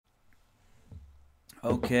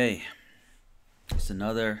Okay, it's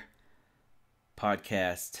another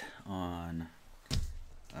podcast on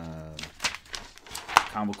uh,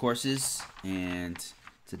 combo courses, and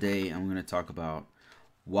today I'm going to talk about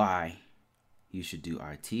why you should do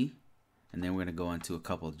IT, and then we're going to go into a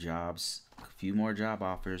couple of jobs, a few more job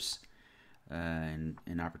offers, and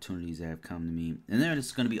opportunities that have come to me, and then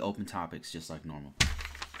it's going to be open topics just like normal.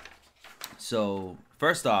 So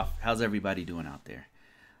first off, how's everybody doing out there?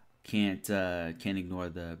 Can't ignore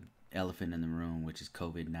the elephant in the room, which is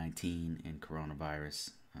COVID-19 and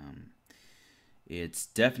coronavirus. It's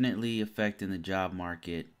definitely affecting the job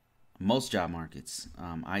market. Most job markets,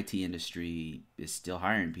 IT industry is still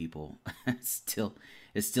hiring people. It's still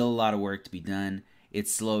a lot of work to be done.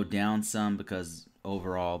 It's slowed down some because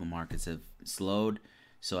overall the markets have slowed,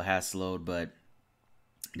 so it has slowed, but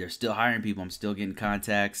they're still hiring people. I'm still getting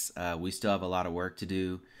contacts. We still have a lot of work to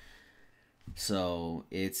do. So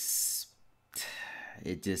it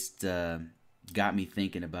just got me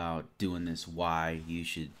thinking about doing this. Why you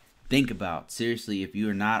should think about seriously, if you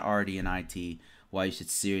are not already in IT, why you should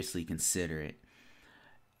seriously consider it.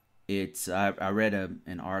 I read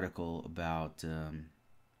an article about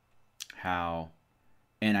how,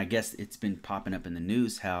 and I guess it's been popping up in the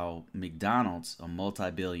news, how McDonald's, a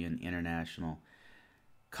multi-billion international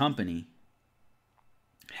company,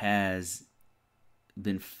 has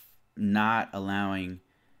been not allowing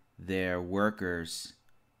their workers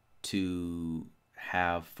to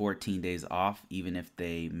have 14 days off even if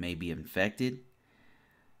they may be infected.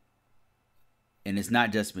 And it's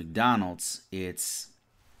not just McDonald's, it's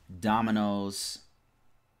Domino's,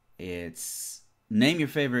 it's name your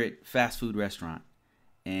favorite fast food restaurant,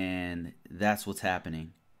 and that's what's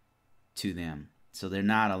happening to them. So they're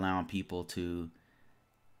not allowing people to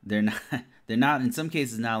they're not they're not in some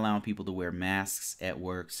cases not allowing people to wear masks at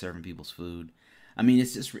work serving people's food. I mean,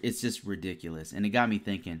 it's just ridiculous, and it got me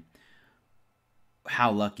thinking how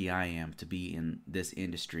lucky I am to be in this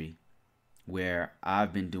industry where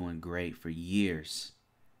I've been doing great for years,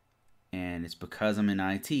 and it's because I'm in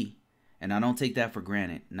IT, and I don't take that for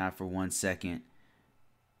granted, not for 1 second.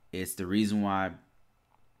 It's the reason why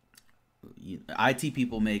IT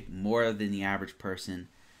people make more than the average person.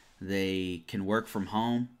 They can work from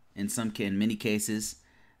home in many cases.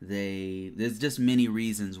 There's just many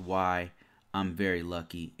reasons why I'm very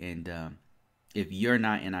lucky. And if you're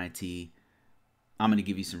not in IT, I'm going to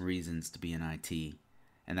give you some reasons to be in IT,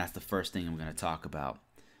 and that's the first thing I'm going to talk about.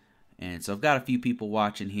 And so I've got a few people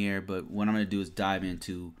watching here, but what I'm going to do is dive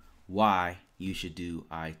into why you should do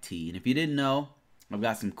IT. And if you didn't know, I've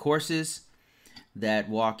got some courses that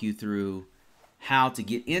walk you through how to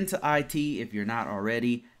get into IT if you're not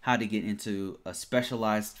already, how to get into a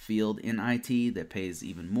specialized field in IT that pays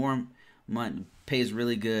even more money, pays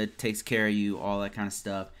really good, takes care of you, all that kind of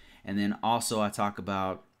stuff. And then also I talk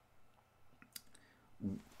about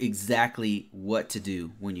exactly what to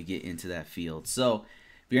do when you get into that field. So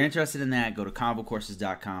if you're interested in that, go to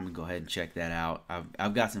combocourses.com and go ahead and check that out.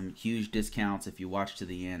 I've got some huge discounts. If you watch to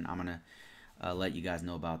the end, I'm going to let you guys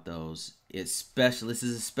know about those. This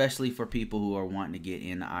is especially for people who are wanting to get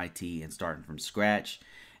into IT and starting from scratch.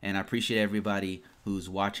 And I appreciate everybody who's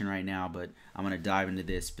watching right now, but I'm going to dive into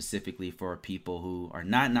this specifically for people who are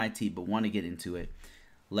not in IT but want to get into it.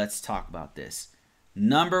 Let's talk about this.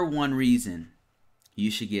 Number one reason you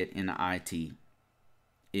should get into IT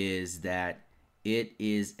is that it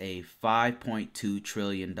is a $5.2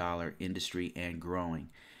 trillion industry and growing.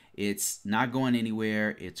 It's not going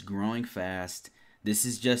anywhere. It's growing fast. This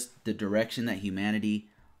is just the direction that humanity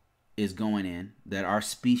is going in, that our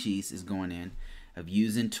species is going in, of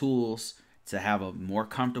using tools to have a more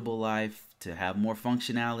comfortable life, to have more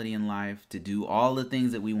functionality in life, to do all the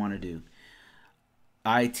things that we want to do.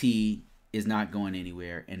 IT is not going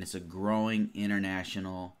anywhere, and it's a growing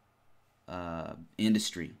international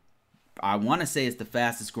industry. I want to say it's the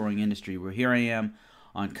fastest growing industry. Where here I am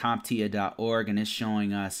on CompTIA.org, and it's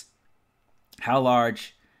showing us how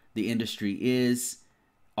large the industry is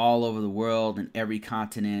all over the world, in every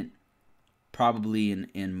continent, probably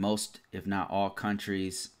in most, if not all,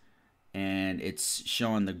 countries. And it's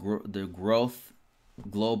showing the growth,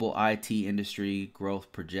 global IT industry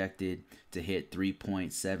growth projected to hit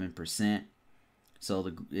 3.7%.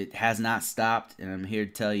 So it has not stopped, and I'm here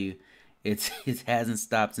to tell you, it hasn't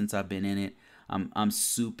stopped since I've been in it. I'm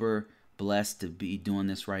super blessed to be doing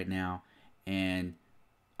this right now, and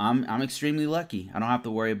I'm extremely lucky. I don't have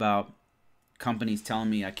to worry about companies telling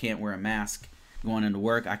me I can't wear a mask going into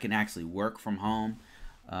work. I can actually work from home.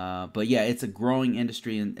 But yeah, it's a growing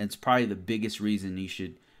industry, and it's probably the biggest reason you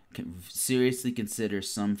should seriously consider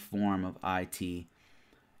some form of IT.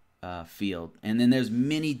 field. And then there's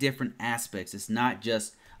many different aspects. It's not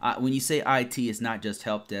just when you say IT, it's not just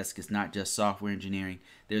help desk. It's not just software engineering.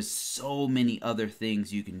 There's so many other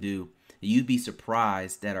things you can do. You'd be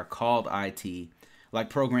surprised that are called IT, like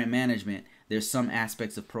program management. There's some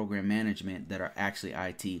aspects of program management that are actually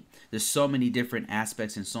IT. There's so many different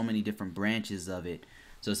aspects and so many different branches of it.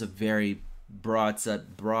 So it's a very broad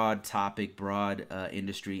topic, broad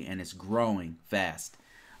industry, and it's growing fast.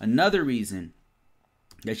 Another reason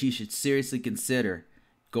that you should seriously consider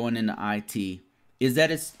going into IT is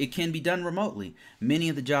that it can be done remotely. Many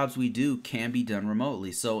of the jobs we do can be done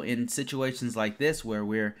remotely. So in situations like this where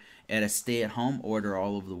we're at a stay-at-home order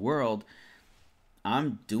all over the world,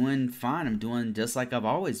 I'm doing fine. I'm doing just like I've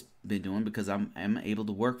always been doing because I'm able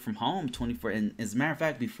to work from home 24. And as a matter of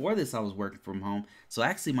fact, before this, I was working from home. So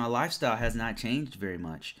actually, my lifestyle has not changed very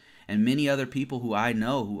much. And many other people who I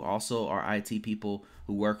know who also are IT people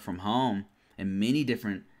who work from home in many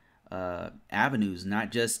different avenues,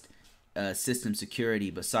 not just system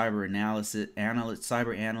security, but cyber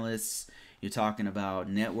analysts. You're talking about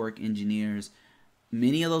network engineers.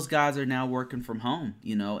 Many of those guys are now working from home,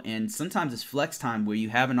 and sometimes it's flex time where you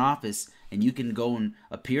have an office and you can go and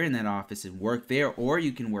appear in that office and work there, or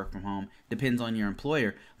you can work from home. Depends on your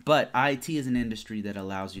employer. But IT is an industry that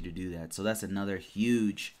allows you to do that. So that's another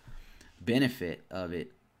huge benefit of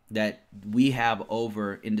it that we have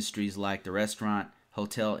over industries like the restaurant,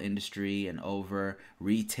 hotel industry, and over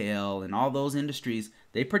retail and all those industries.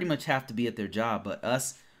 They pretty much have to be at their job. But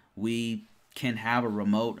us, we can have a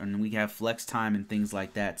remote and we have flex time and things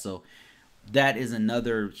like that. So that is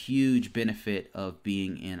another huge benefit of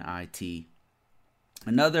being in IT.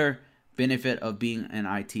 Another benefit of being in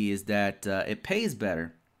IT is that it pays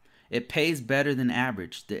better. It pays better than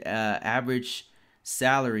average. The average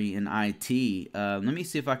salary in IT, let me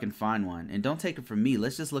see if I can find one. And don't take it from me.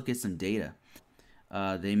 Let's just look at some data.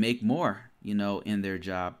 They make more, in their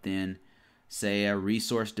job than, say, a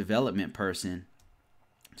resource development person.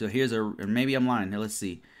 So here's or maybe I'm lying. Here, let's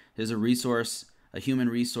see. Here's a human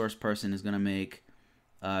resource person is going to make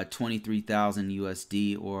 23,000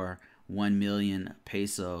 USD or 1 million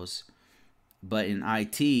pesos. But in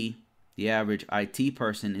IT, the average IT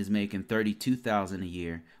person is making 32,000 a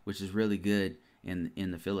year, which is really good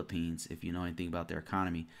in the Philippines if you know anything about their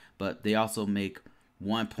economy. But they also make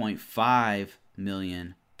 1.5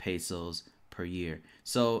 million pesos per year.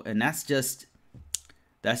 So, and that's just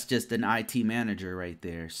an IT manager right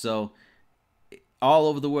there. So all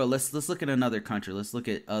over the world, let's look at another country. Let's look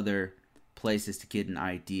at other places to get an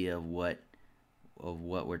idea of what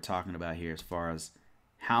we're talking about here as far as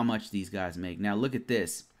how much these guys make. Now look at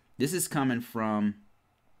this. This is coming from,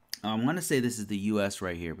 I want to say this is the US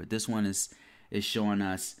right here, but this one is showing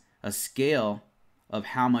us a scale of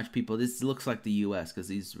how much people, this looks like the US because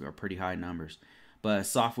these are pretty high numbers. But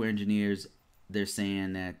software engineers, they're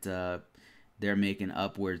saying that they're making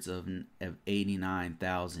upwards of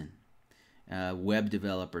 89,000. Web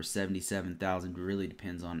developer, 77,000. Really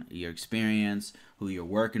depends on your experience, who you're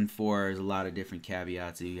working for. There's a lot of different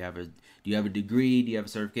caveats. Do you have a degree? Do you have a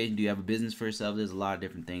certification? Do you have a business for yourself? There's a lot of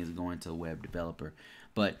different things that go into a web developer.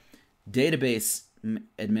 But database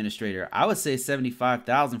administrator, I would say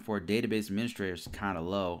 75,000 for a database administrator is kind of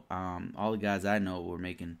low. All the guys I know were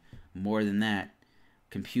making more than that.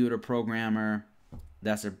 Computer programmer,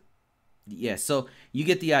 so you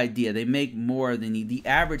get the idea. They make more than the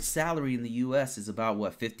average salary in the U.S. is about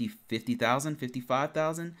what, 50,000,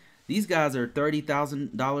 55,000. These guys are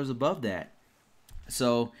 $30,000 above that.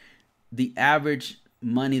 So the average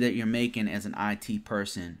money that you're making as an IT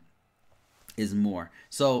person is more.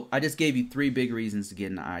 So I just gave you 3 big reasons to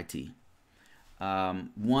get into IT.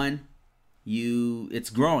 One, it's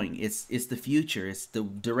growing. It's the future. It's the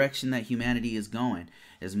direction that humanity is going.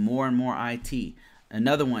 Is more and more IT.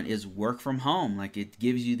 Another one is work from home. Like, it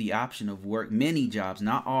gives you the option of work. Many jobs,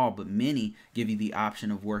 not all, but many give you the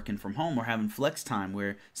option of working from home or having flex time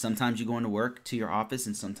where sometimes you go into work to your office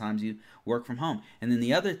and sometimes you work from home. And then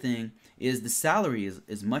the other thing is the salary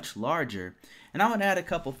is much larger. And I would add a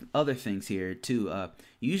couple other things here too.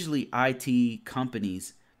 Usually IT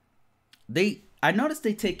companies, I noticed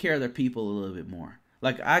they take care of their people a little bit more.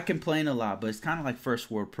 Like, I complain a lot, but it's kind of like first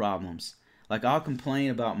world problems. Like, I'll complain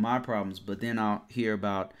about my problems, but then I'll hear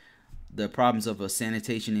about the problems of a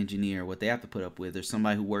sanitation engineer, what they have to put up with, or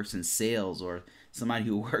somebody who works in sales, or somebody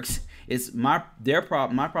who works. My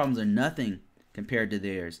problems are nothing compared to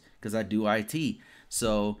theirs because I do IT.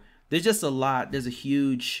 So there's just a lot. There's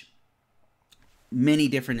many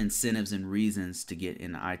different incentives and reasons to get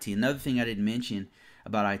into IT. Another thing I didn't mention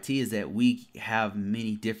about IT is that we have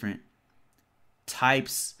many different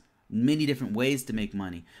types, many different ways to make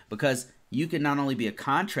money, because you can not only be a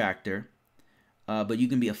contractor, but you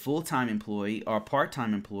can be a full-time employee or a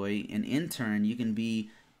part-time employee. An intern, you can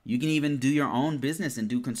even do your own business and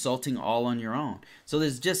do consulting all on your own. So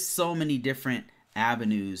there's just so many different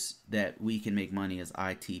avenues that we can make money as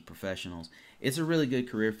IT professionals. It's a really good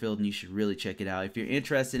career field, and you should really check it out. If you're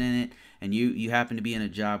interested in it and you happen to be in a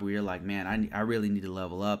job where you're like, man, I really need to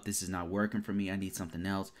level up. This is not working for me. I need something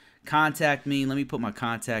else. Contact me. Let me put my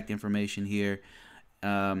contact information here.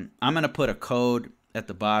 I'm going to put a code at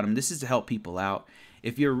the bottom. This is to help people out.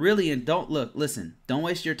 If you're really don't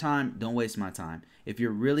waste your time. Don't waste my time. If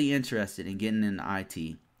you're really interested in getting into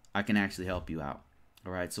IT, I can actually help you out.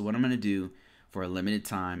 All right. So what I'm going to do for a limited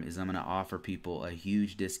time is I'm going to offer people a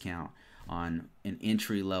huge discount on an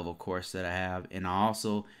entry level course that I have. And I'll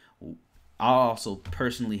also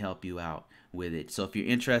personally help you out with it. So if you're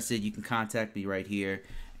interested, you can contact me right here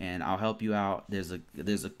and I'll help you out. There's a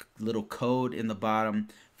little code in the bottom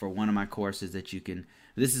for one of my courses that you can.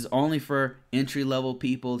 This is only for entry level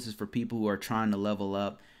people. This is for people who are trying to level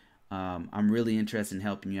up. I'm really interested in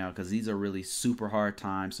helping you out because these are really super hard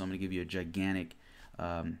times. So I'm going to give you a gigantic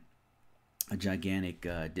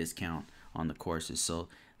discount on the courses. So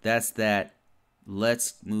that's that.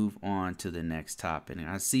 Let's move on to the next topic. And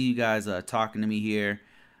I see you guys talking to me here.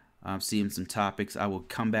 I'm seeing some topics. I will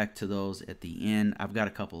come back to those at the end. I've got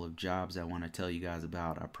a couple of jobs I want to tell you guys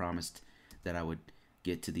about. I promised that I would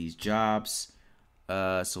get to these jobs.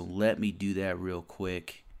 So let me do that real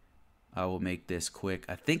quick. I will make this quick.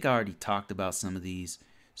 I think I already talked about some of these,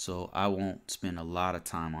 so I won't spend a lot of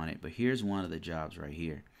time on it. But here's one of the jobs right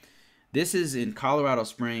here. This is in Colorado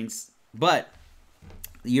Springs, but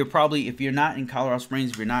you're probably, if you're not in Colorado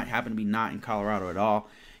Springs, if you're not happen to be not in Colorado at all,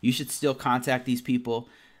 you should still contact these people.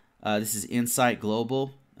 This is Insight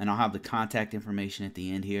Global, and I'll have the contact information at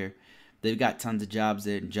the end here. They've got tons of jobs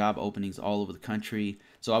there and job openings all over the country.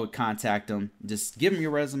 So I would contact them. Just give them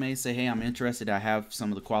your resume. Say, hey, I'm interested. I have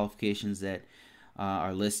some of the qualifications that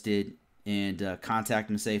are listed. And contact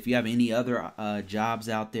them and say, if you have any other jobs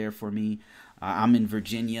out there for me, I'm in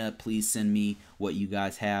Virginia. Please send me what you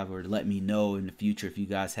guys have or let me know in the future if you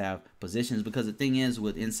guys have positions. Because the thing is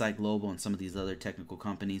with Insight Global and some of these other technical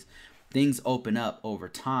companies, things open up over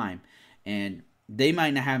time. And they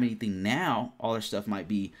might not have anything now. All their stuff might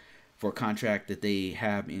be for a contract that they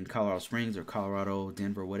have in Colorado Springs or Colorado,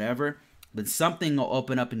 Denver, whatever. But something will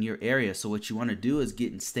open up in your area. So what you want to do is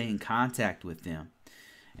stay in contact with them.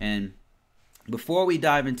 And before we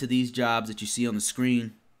dive into these jobs that you see on the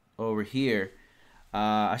screen over here,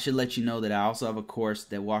 I should let you know that I also have a course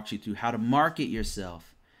that walks you through how to market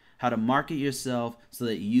yourself. How to market yourself so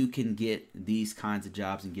that you can get these kinds of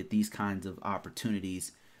jobs and get these kinds of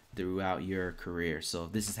opportunities throughout your career. So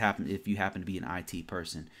if you happen to be an IT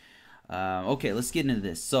person. Okay, let's get into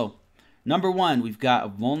this. So, number one, we've got a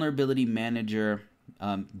vulnerability management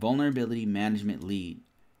lead.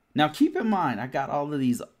 Now, keep in mind, I got all of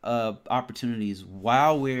these opportunities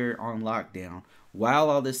while we're on lockdown, while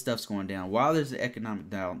all this stuff's going down, while there's an economic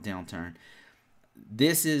downturn.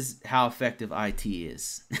 This is how effective IT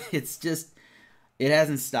is. It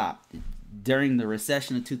hasn't stopped. During the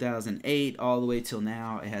recession of 2008 all the way till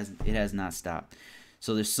now, it has not stopped.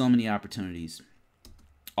 So there's so many opportunities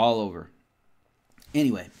all over.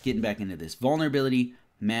 Anyway, getting back into this. Vulnerability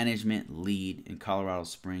management lead in Colorado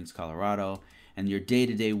Springs, Colorado. And your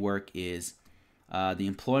day-to-day work is the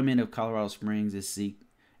employment of Colorado Springs is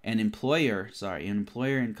an employer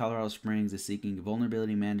in Colorado Springs is seeking a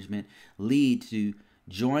vulnerability management lead to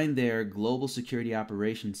join their global security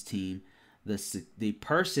operations team. The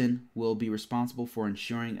person will be responsible for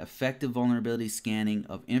ensuring effective vulnerability scanning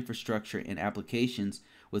of infrastructure and applications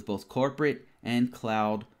with both corporate and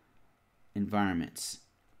cloud environments,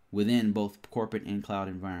 within both corporate and cloud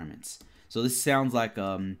environments. So this sounds like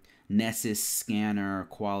Nessus scanner,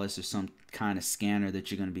 Qualys, or some kind of scanner that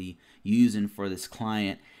you're going to be using for this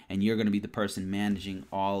client, and you're going to be the person managing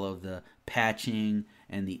all of the patching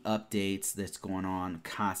and the updates that's going on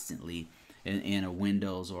constantly in a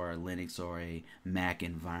Windows or a Linux or a Mac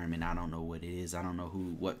environment. I don't know what it is. I don't know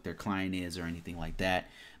what their client is or anything like that,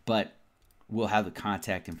 but we'll have the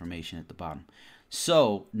contact information at the bottom.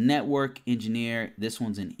 So, network engineer, this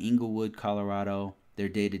one's in Englewood, Colorado. The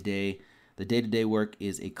day-to-day work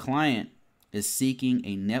is a client is seeking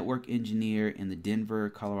a network engineer in the Denver,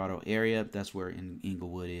 Colorado area. That's where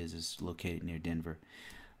Englewood is. It's located near Denver.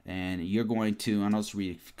 And you're going to, I'll just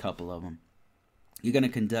read a couple of them. You're going to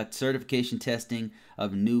conduct certification testing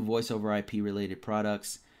of new voice over IP related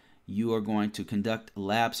products. You are going to conduct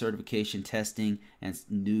lab certification testing and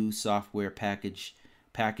new software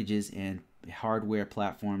packages and hardware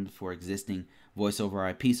platform for existing voice over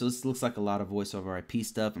IP. So this looks like a lot of voice over IP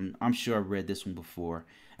stuff. I'm sure I've read this one before,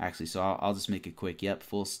 actually. So I'll just make it quick. Yep,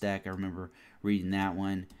 full stack. I remember reading that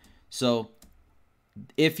one. So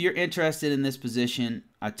if you're interested in this position,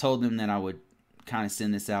 I told them that I would kind of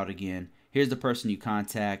send this out again. Here's the person you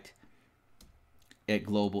contact at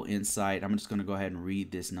Global Insight. I'm just going to go ahead and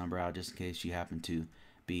read this number out just in case you happen to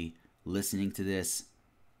be listening to this.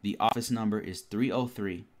 The office number is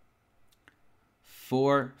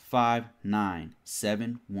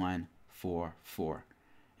 303-459-7144.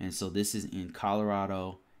 And so this is in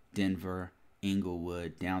Colorado, Denver,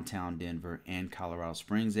 Inglewood, downtown Denver, and Colorado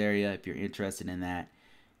Springs area. If you're interested in that,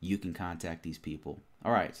 you can contact these people.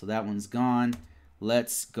 All right, so that one's gone.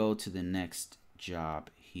 Let's go to the next job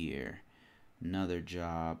here. Another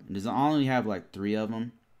job. I only have like 3 of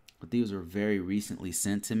them, but these were very recently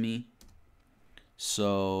sent to me.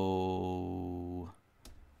 So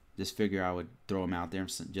just figure I would throw them out there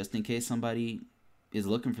just in case somebody is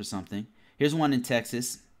looking for something. Here's one in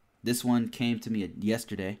Texas. This one came to me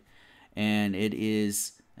yesterday, and it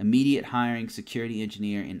is immediate hiring security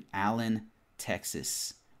engineer in Allen,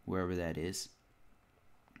 Texas, wherever that is.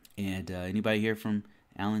 And anybody here from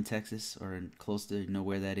Allen, Texas, or close to know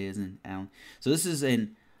where that is in Allen? So this is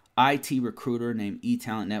an IT recruiter named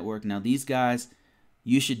eTalent Network. Now these guys,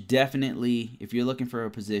 you should definitely, if you're looking for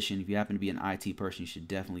a position, if you happen to be an IT person, you should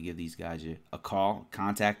definitely give these guys a call,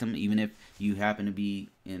 contact them, even if you happen to be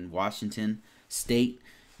in Washington State,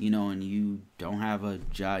 and you don't have a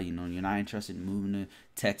job, you're not interested in moving to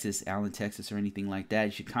Texas, Allen, Texas, or anything like that.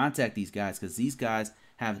 You should contact these guys because these guys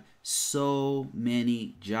have so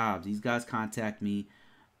many jobs. These guys contact me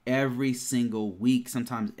every single week,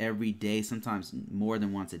 sometimes every day, sometimes more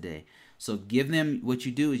than once a day. So give them, what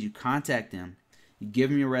you do is you contact them, you give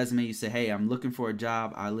them your resume, you say, hey, I'm looking for a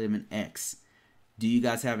job, I live in X. Do you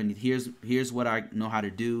guys have any, here's what I know how to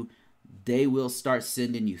do. They will start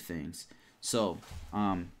sending you things. So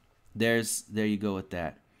there you go with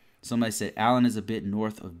that. Somebody said Allen is a bit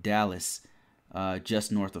north of Dallas,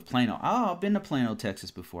 just north of Plano. Oh, I've been to Plano, Texas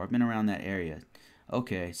before. I've been around that area.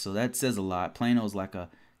 Okay, so that says a lot. Plano is like a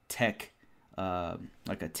tech hub.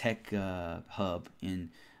 In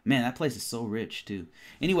man, that place is so rich too.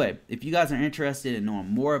 Anyway, if you guys are interested in knowing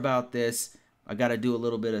more about this, I got to do a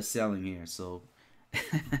little bit of selling here, so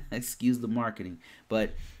excuse the marketing.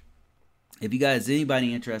 But if you guys,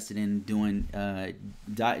 anybody interested in doing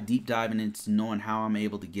deep diving into knowing how I'm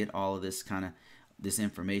able to get all of this this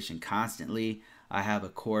information constantly, I have a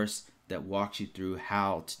course that walks you through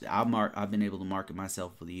how I've been able to market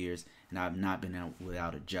myself for the years, and I've not been out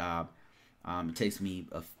without a job. It takes me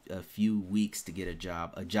a few weeks to get a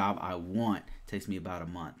job. A job I want takes me about a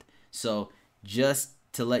month. So just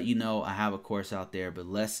to let you know, I have a course out there, but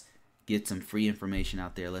let's get some free information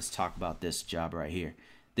out there. Let's talk about this job right here.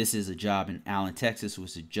 This is a job in Allen, Texas,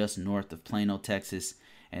 which is just north of Plano, Texas,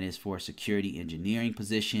 and is for a security engineering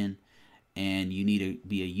position. And you need to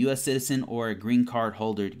be a U.S. citizen or a green card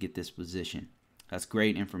holder to get this position. That's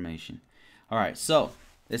great information. All right, so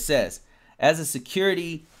it says, as a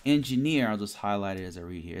security engineer, I'll just highlight it as I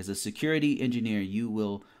read here. As a security engineer, you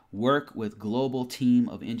will work with a global team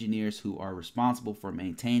of engineers who are responsible for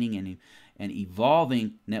maintaining and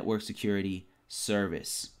evolving network security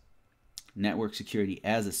service. Network security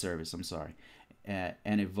as a service, and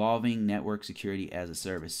evolving network security as a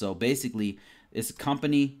service. So basically, it's a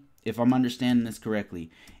company, if I'm understanding this correctly,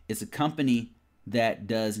 it's a company that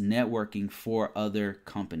does networking for other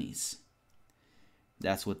companies.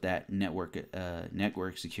 That's what that network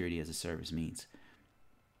security as a service means.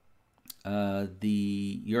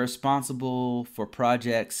 You're responsible for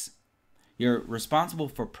projects. You're responsible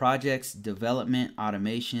for projects, development,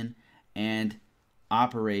 automation, and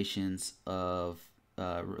operations of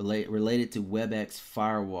related to WebEx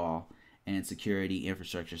firewall and security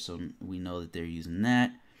infrastructure. So we know that they're using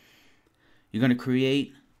that. You're going to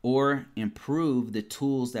create or improve the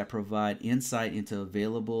tools that provide insight into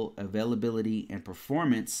availability and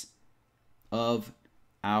performance of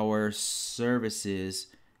our services.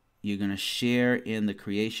 You're going to share in the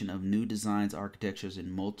creation of new designs, architectures,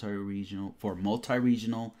 and multi-regional,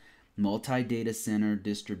 multi-data center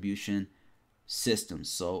distribution systems.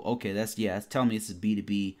 So, okay, that's telling me this is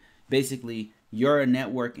B2B. Basically, you're a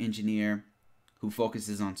network engineer who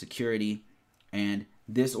focuses on security, and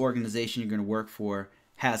this organization you're going to work for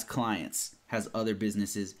has clients, has other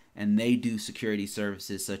businesses, and they do security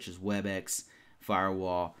services such as WebEx,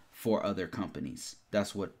 firewall for other companies.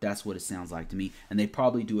 That's what it sounds like to me. And they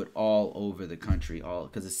probably do it all over the country, all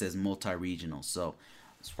because it says multi-regional. So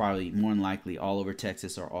it's probably more than likely all over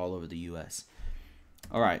Texas or all over the US.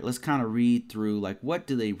 All right, let's kind of read through like what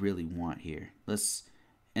do they really want here.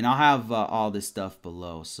 And I'll have all this stuff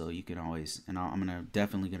below, so you can always. And I'm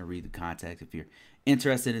definitely gonna read the contact if you're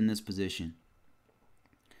interested in this position.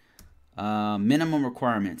 Minimum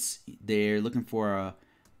requirements. They're looking for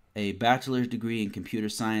a bachelor's degree in computer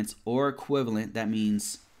science or equivalent. That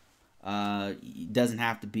means it doesn't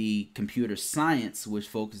have to be computer science, which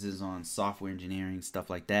focuses on software engineering, stuff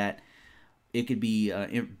like that. It could be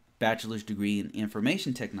a bachelor's degree in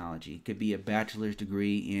information technology. It could be a bachelor's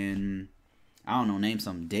degree in, I don't know, name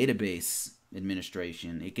some database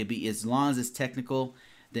administration. It could be, as long as it's technical,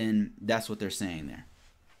 then that's what they're saying there.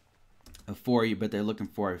 A 4-year, but they're looking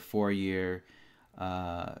for a 4-year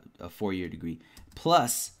degree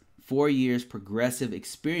plus 4 years progressive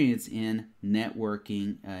experience in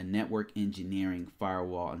networking, network engineering,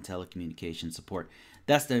 firewall, and telecommunication support.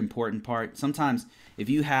 That's the important part. Sometimes if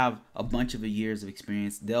you have a bunch of years of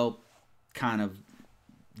experience, the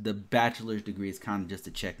bachelor's degree is kind of just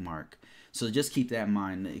a check mark. So just keep that in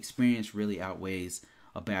mind. The experience really outweighs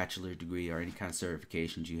a bachelor's degree or any kind of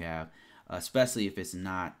certifications you have, especially if it's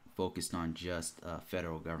not focused on just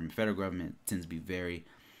federal government. Federal government tends to be very,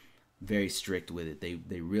 very strict with it.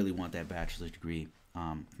 They really want that bachelor's degree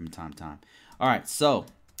from time to time. All right, so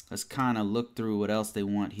let's kind of look through what else they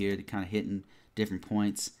want here. They're kind of hitting different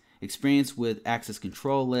points. Experience with access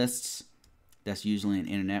control lists. That's usually in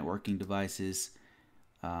internet working devices.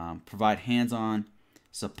 Provide hands-on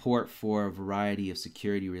support for a variety of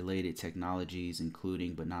security-related technologies,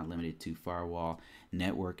 including but not limited to firewall,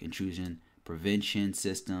 network intrusion prevention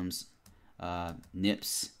systems,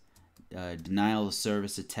 NIPS, denial of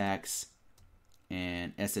service attacks,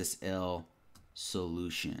 and SSL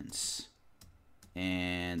solutions.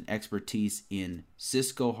 And expertise in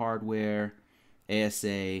Cisco hardware,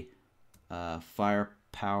 ASA,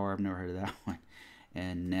 Firepower, I've never heard of that one,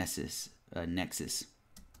 and Nexus.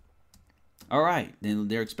 All right, then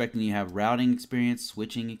they're expecting you to have routing experience,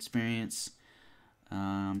 switching experience.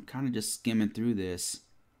 Kind of just skimming through this.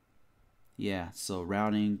 Yeah, so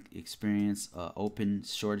routing experience, open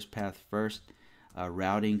shortest path first,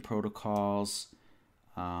 routing protocols.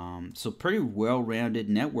 So pretty well-rounded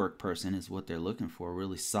network person is what they're looking for, a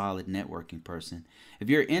really solid networking person. If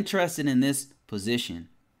you're interested in this position,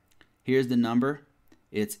 here's the number.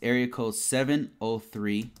 It's area code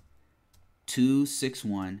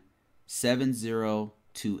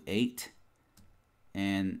 703-261-7028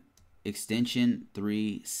 and extension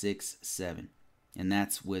 367. And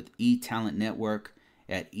that's with eTalent Network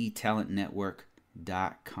at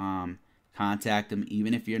etalentnetwork.com. Contact them,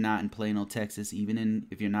 even if you're not in Plano, Texas,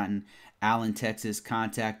 if you're not in Allen, Texas,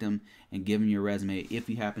 contact them and give them your resume if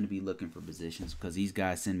you happen to be looking for positions, because these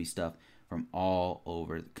guys send me stuff from all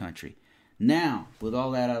over the country. Now, with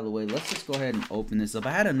all that out of the way, let's just go ahead and open this up.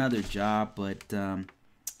 I had another job, but I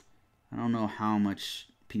don't know how much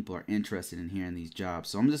people are interested in hearing these jobs.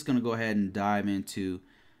 So I'm just going to go ahead and dive into...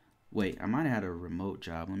 Wait, I might have had a remote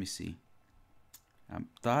job. Let me see. I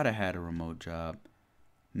thought I had a remote job.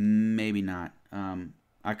 Maybe not.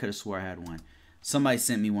 I could have swore I had one. Somebody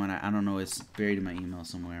sent me one. I don't know. It's buried in my email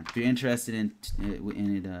somewhere. If you're interested in it,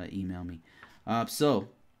 email me. So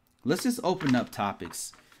let's just open up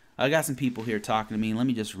topics. I got some people here talking to me. Let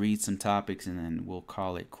me just read some topics and then we'll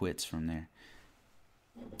call it quits from there.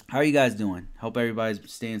 How are you guys doing? Hope everybody's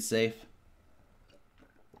staying safe.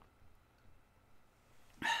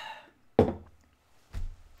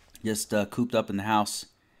 Just cooped up in the house.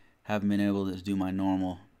 Haven't been able to do my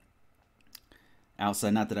normal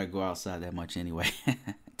outside. Not that I go outside that much anyway,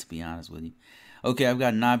 to be honest with you. Okay, I've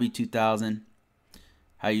got Navi 2000.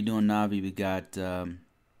 How you doing, Navi? We got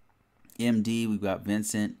MD. We've got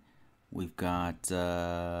Vincent. We've got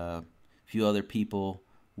a few other people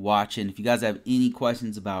watching. If you guys have any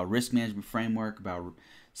questions about risk management framework, about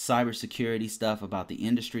cybersecurity stuff, about the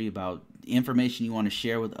industry, about information you want to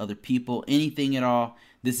share with other people, anything at all,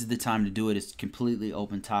 this is the time to do it. It's completely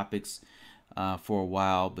open topics for a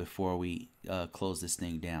while before we close this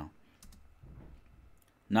thing down.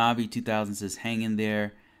 Navi 2000 says, hang in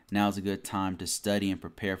there. Now's a good time to study and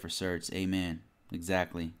prepare for certs. Amen.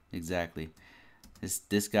 Exactly.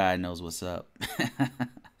 This guy knows what's up.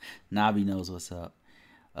 Navi knows what's up.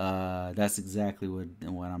 That's exactly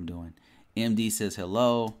what I'm doing. MD says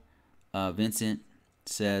hello. Vincent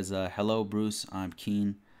says hello, Bruce. I'm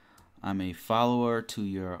keen. I'm a follower to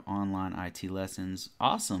your online IT lessons.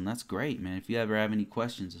 Awesome. That's great, man. If you ever have any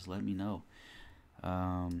questions, just let me know.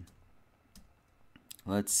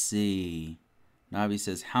 Let's see. Navi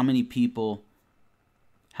says, how many people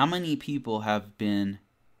that have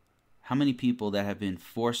been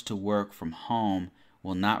forced to work from home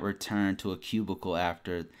will not return to a cubicle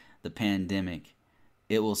after the pandemic?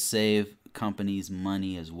 it will save companies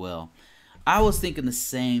money as well. I was thinking the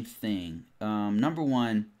same thing. Number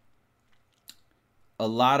one, a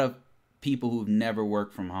lot of people who've never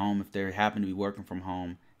worked from home, if they happen to be working from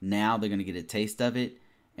home, now they're going to get a taste of it.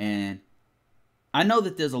 And I know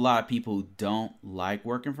that there's a lot of people who don't like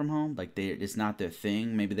working from home. Like it's not their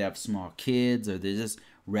thing. Maybe they have small kids or they just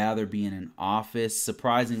rather be in an office.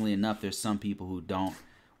 Surprisingly enough, there's some people who don't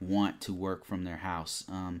want to work from their house.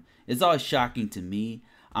 It's always shocking to me.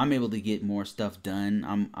 I'm able to get more stuff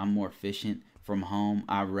done. I'm more efficient from home.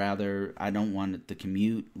 I don't want the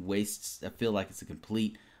commute wastes. I feel like it's a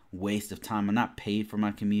complete waste of time. I'm not paid for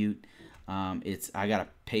my commute. I gotta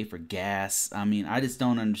pay for gas. I mean, I just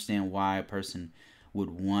don't understand why a person would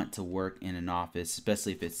want to work in an office,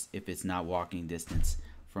 especially if it's not walking distance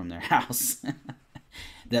from their house.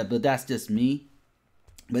 But that's just me.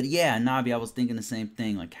 But yeah, Navi, I was thinking the same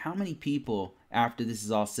thing. Like, how many people after this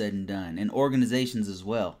is all said and done, and organizations as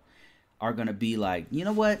well, are gonna be like, you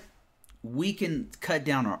know what? We can cut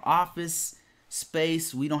down our office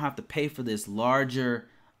space. We don't have to pay for this larger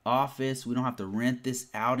office. We don't have to rent this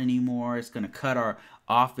out anymore. It's going to cut our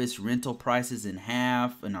office rental prices in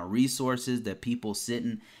half, and our resources that people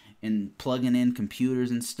sitting and plugging in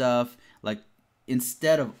computers and stuff. Like,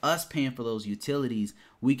 instead of us paying for those utilities,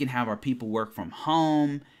 we can have our people work from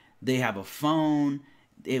home. They have a phone.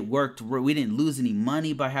 It worked. We didn't lose any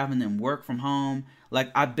money by having them work from home.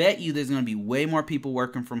 Like, I bet you there's going to be way more people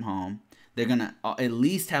working from home. They're going to at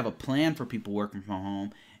least have a plan for people working from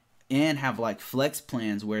home, and have like flex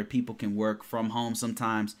plans where people can work from home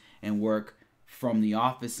sometimes and work from the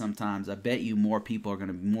office sometimes. I bet you more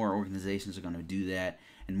organizations are going to do that,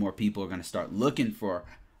 and more people are going to start looking for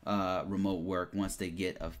remote work once they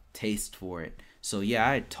get a taste for it. So yeah,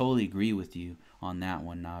 I totally agree with you on that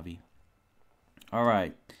one, Navi. All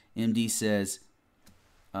right, MD says,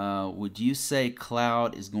 would you say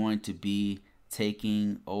cloud is going to be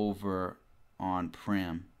taking over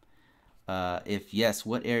on-prem? If yes,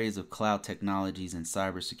 what areas of cloud technologies and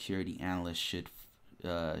cybersecurity analysts should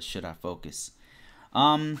I focus?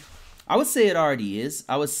 I would say it already is.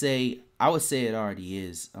 I would say it already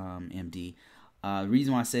is, MD. The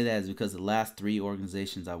reason why I say that is because the last 3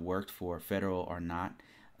 organizations I worked for, federal or not,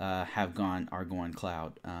 are going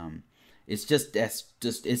cloud.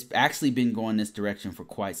 It's actually been going this direction for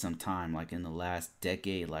quite some time, like in the last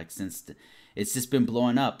decade, like it's just been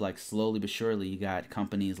blowing up, like slowly but surely. You got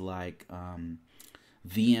companies like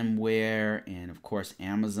VMware, and of course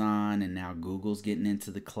Amazon, and now Google's getting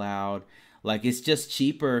into the cloud. Like, it's just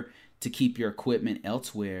cheaper to keep your equipment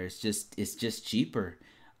elsewhere. It's just cheaper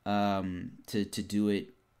to do it,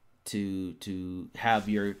 to have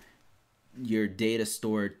your data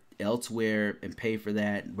stored elsewhere and pay for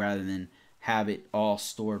that, rather than have it all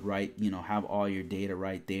stored right, have all your data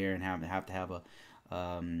right there, and have to have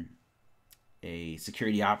a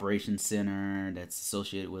security operations center that's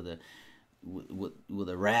associated with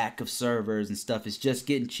a rack of servers and stuff. It's just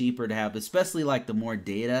getting cheaper to have, especially like the more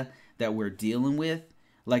data that we're dealing with.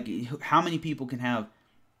 Like, how many people can have,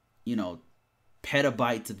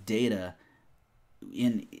 petabytes of data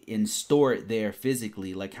in store it there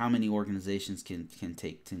physically? Like, how many organizations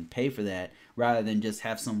can pay for that, rather than just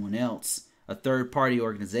have someone else, a third party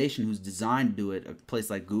organization who's designed to do it, a place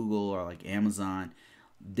like Google or like Amazon.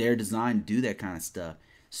 They're designed to do that kind of stuff.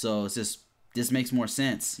 So it's just makes more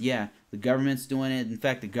sense. Yeah, the government's doing it. In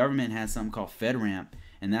fact, the government has something called FedRAMP,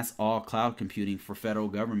 and that's all cloud computing for federal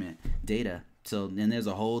government data. So then there's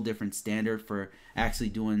a whole different standard for actually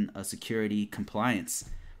doing a security compliance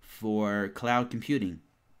for cloud computing.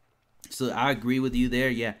 So I agree with you there.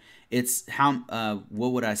 Yeah, it's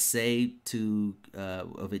what would I say to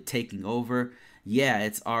of it taking over? Yeah,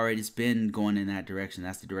 it's been going in that direction.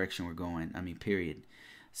 That's the direction we're going. I mean, period.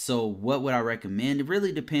 So what would I recommend? It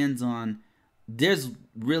really depends on. There's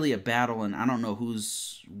really a battle, and I don't know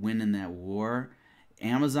who's winning that war.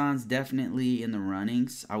 Amazon's definitely in the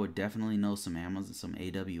runnings. I would definitely know some Amazon, some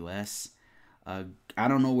AWS. I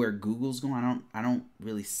don't know where Google's going. I don't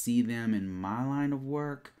really see them in my line of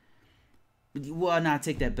work. Well, no, I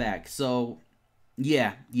take that back. So,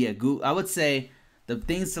 yeah, Google. I would say the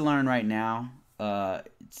things to learn right now. It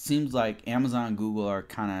seems like Amazon and Google are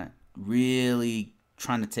kind of really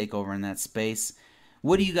trying to take over in that space.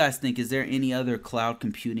 What do you guys think? Is there any other cloud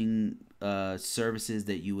computing services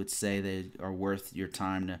that you would say that are worth your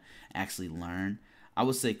time to actually learn? I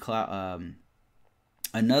would say cloud.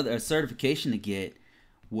 Another certification to get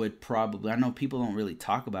would probably, I know people don't really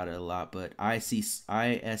talk about it a lot, but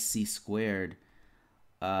ISC Squared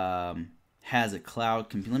has a cloud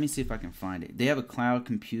computing. Let me see if I can find it. They have a cloud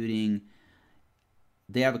computing.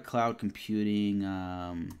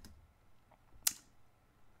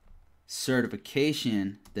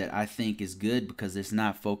 certification that I think is good because it's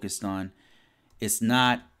not focused on, it's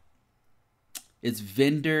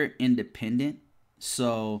vendor independent.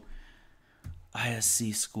 So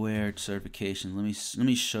ISC squared certification. Let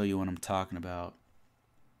me show you what I'm talking about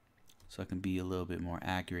so I can be a little bit more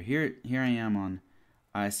accurate. Here I am on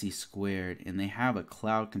ISC squared, and they have a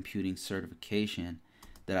cloud computing certification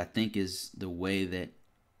that I think is the way that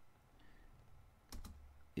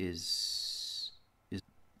is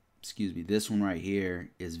excuse me, this one right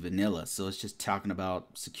here is vanilla. So it's just talking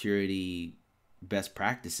about security best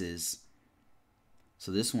practices.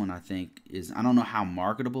 So this one I think is, I don't know how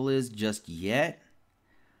marketable it is just yet.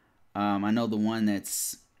 I know the one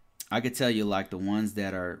that's, I could tell you like the ones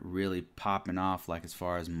that are really popping off, like as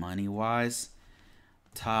far as money wise,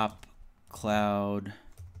 top cloud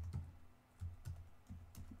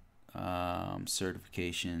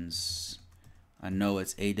certifications. I know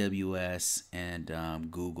it's AWS and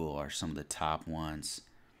Google are some of the top ones.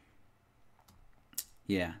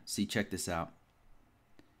 Yeah, see, check this out.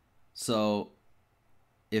 So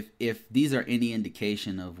if these are any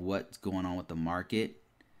indication of what's going on with the market,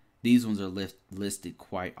 these ones are listed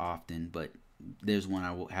quite often, but there's one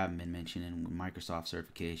I haven't been mentioning, Microsoft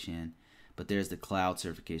certification, but there's the cloud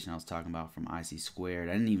certification I was talking about from IC Squared.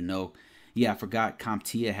 I didn't even know. Yeah, I forgot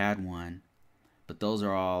CompTIA had one, but those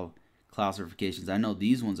are all cloud certifications. I know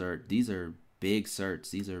these are big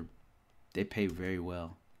certs. They pay very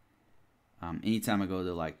well. Anytime I go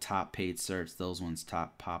to like top paid certs, those ones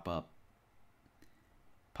pop up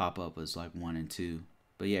as like 1 and 2.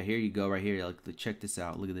 But yeah, here you go right here. Like, check this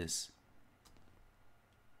out. Look at this.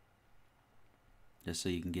 Just so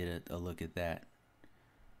you can get a look at that.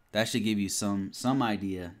 That should give you some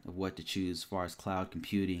idea of what to choose as far as cloud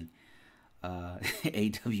computing.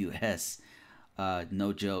 AWS,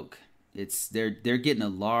 no joke. They're getting a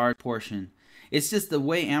large portion. It's just the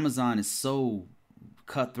way Amazon is so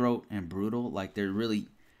cutthroat and brutal. Like, they're really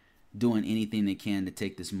doing anything they can to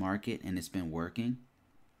take this market, and it's been working.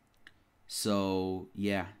 So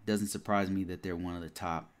yeah, doesn't surprise me that they're one of the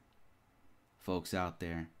top folks out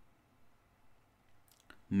there.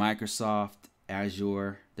 Microsoft,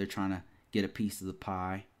 Azure, they're trying to get a piece of the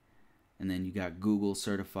pie. And then you got Google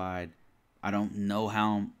certified. I don't know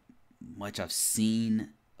how much I've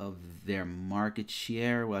seen of their market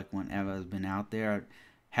share, like whenever I've been out there. I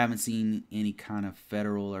haven't seen any kind of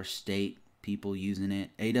federal or state people using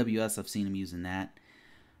it. AWS, I've seen them using that,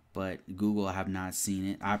 but Google, I have not seen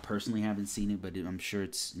it. I personally haven't seen it, but I'm sure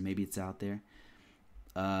maybe it's out there.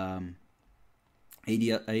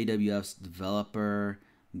 AWS developer,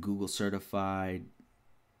 Google certified,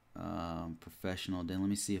 professional. Then let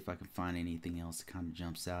me see if I can find anything else that kind of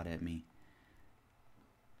jumps out at me.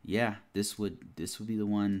 Yeah, this would be the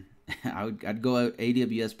one. I'd go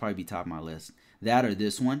AWS, probably be top of my list. That or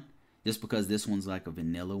this one, just because this one's like a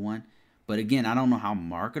vanilla one. But again, I don't know how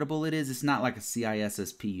marketable it is. It's not like a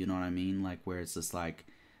CISSP, you know what I mean? Like where it's just like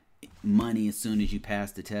money as soon as you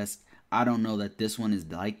pass the test. I don't know that this one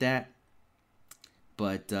is like that.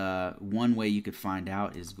 But one way you could find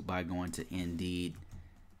out is by going to Indeed.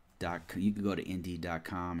 You could go to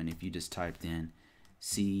Indeed.com, and if you just typed in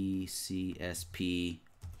CCSP,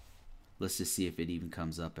 let's just see if it even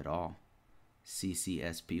comes up at all.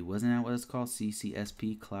 CCSP, wasn't that what it's called?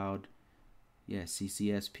 CCSP Cloud. Yeah,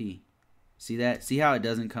 CCSP. See that? See how it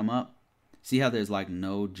doesn't come up? See how there's like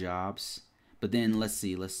no jobs? But then let's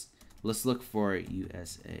see. Let's look for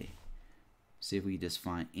USA. See if we can just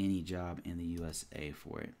find any job in the USA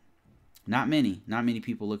for it. Not many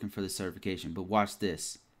people looking for the certification. But watch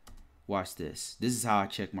this. Watch this. This is how I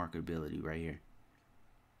check marketability right here.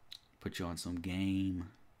 Put you on some game.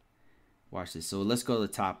 Watch this. So let's go to the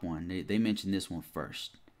top one. They mentioned this one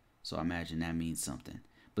first. So I imagine that means something.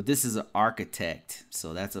 But this is an architect.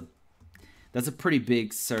 So that's a pretty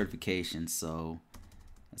big certification. So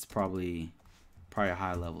that's probably a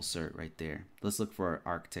high level cert right there. Let's look for an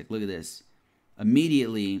architect. Look at this.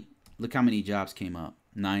 Immediately, look how many jobs came up.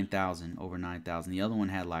 9,000, over 9,000. The other one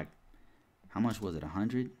had like, how much was it?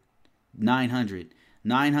 100?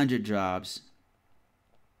 900 jobs,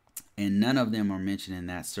 and none of them are mentioning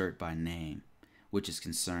that cert by name, which is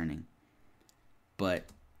concerning. But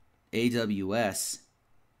AWS,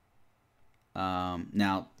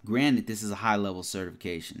 now granted, this is a high level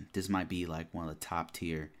certification. This might be like one of the top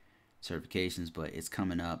tier certifications, but it's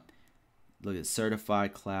coming up. Look at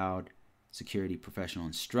certified cloud security professional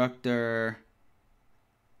instructor.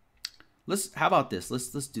 How about this?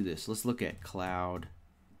 Let's do this. Let's look at cloud.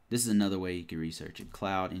 This is another way you can research it.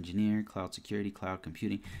 Cloud engineer, cloud security, cloud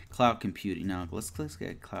computing. Cloud computing. Now let's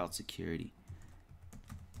get cloud security.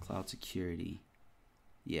 Cloud security.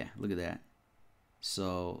 Yeah, look at that.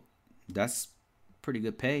 So that's pretty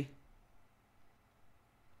good pay.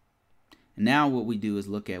 And now what we do is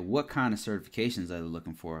look at what kind of certifications are they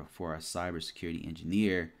looking for a cybersecurity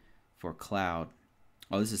engineer for cloud.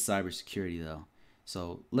 Oh, this is cybersecurity though.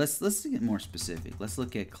 So let's get more specific. Let's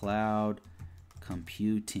look at cloud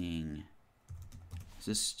computing.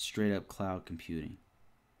 Just straight up cloud computing.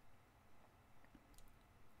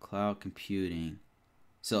 Cloud computing.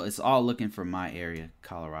 So it's all looking for my area,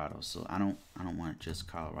 Colorado. So I don't want just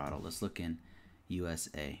Colorado. Let's look in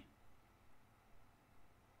USA.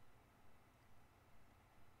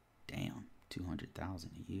 Damn,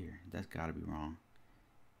 200,000 a year. That's got to be wrong.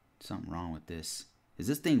 Something wrong with this. Is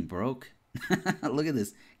this thing broke? Look at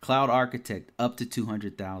this. Cloud architect up to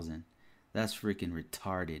 200,000. That's freaking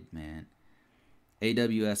retarded, man.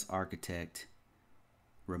 AWS architect.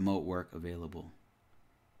 Remote work available.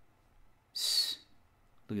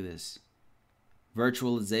 Look at this.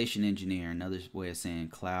 Virtualization engineer. Another way of saying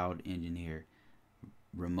cloud engineer.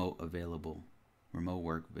 Remote available. Remote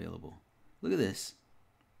work available. Look at this.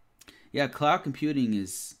 Yeah, cloud computing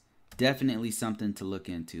is definitely something to look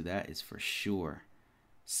into. That is for sure.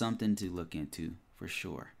 Something to look into for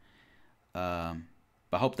sure. But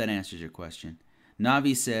I hope that answers your question.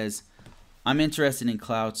 Navi says, I'm interested in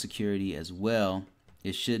cloud security as well.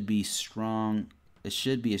 It should be strong. It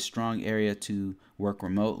should be a strong area to work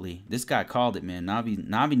remotely. This guy called it, man.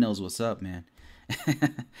 Navi knows what's up, man.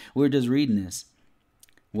 We're just reading this.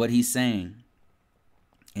 What he's saying.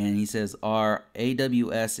 And he says, are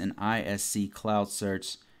AWS and ISC cloud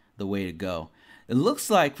certs the way to go? It looks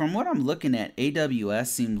like, from what I'm looking at, AWS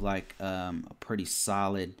seems like a pretty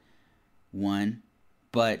solid one.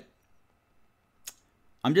 But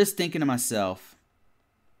I'm just thinking to myself,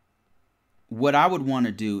 what I would want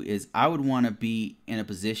to do is I would want to be in a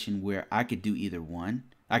position where I could do either one.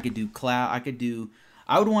 I could do cloud.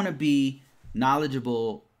 I would want to be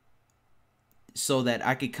knowledgeable so that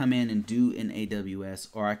I could come in and do an AWS,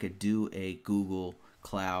 or I could do a Google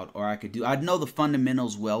Cloud, or I'd know the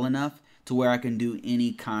fundamentals well enough to where I can do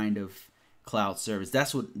any kind of cloud service.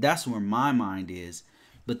 That's where my mind is.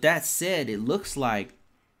 But that said, it looks like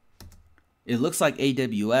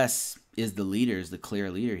AWS is the clear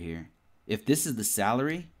leader here. If this is the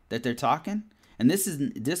salary that they're talking, and this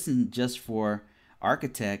isn't just for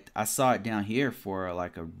architect. I saw it down here for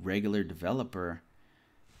like a regular developer,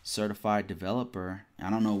 certified developer. I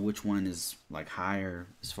don't know which one is like higher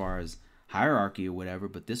as far as hierarchy or whatever,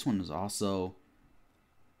 but this one is also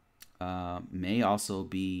may also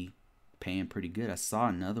be paying pretty good. I saw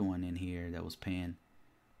another one in here that was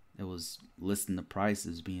listing the price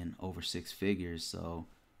as being over six figures.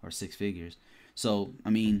 So I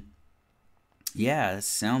mean, yeah, it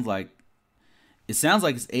sounds like it's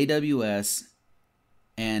AWS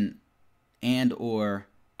and or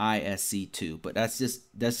ISC too, but that's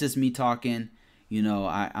just me talking. You know,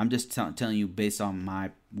 I'm just telling you based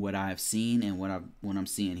on what I've seen and what I'm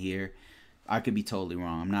seeing here. I could be totally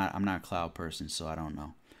wrong. I'm not a cloud person, so I don't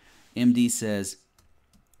know. MD says,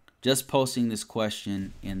 just posting this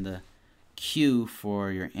question in the queue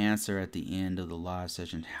for your answer at the end of the live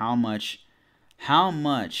session. How much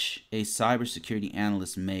a cybersecurity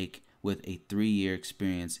analyst make with a 3-year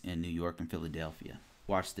experience in New York and Philadelphia?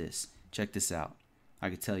 Watch this. Check this out. I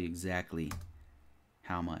can tell you exactly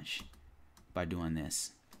how much by doing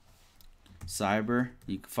this.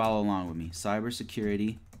 You can follow along with me.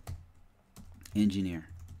 Cybersecurity engineer.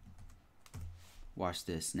 Watch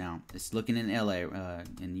this. Now, it's looking in LA,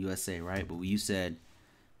 in USA, right? But you said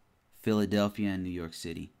Philadelphia and New York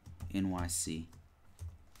City. NYC.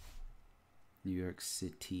 New York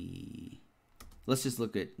City. Let's just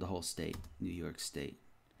look at the whole state. New York State.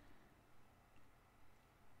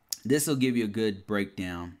 This will give you a good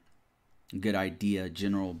breakdown, a good idea,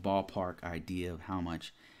 general ballpark idea of how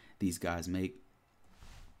much these guys make.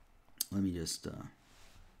 Let me just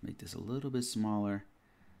make this a little bit smaller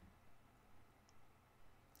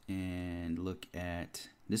and look at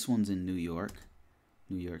this one's in New York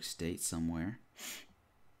State somewhere.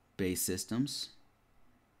 Bay Systems.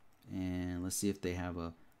 And let's see if they have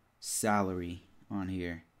a salary on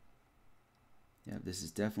here. Yeah, this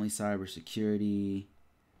is definitely cybersecurity.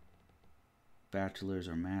 Bachelor's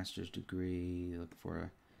or master's degree. Looking for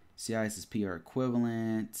a CISSP or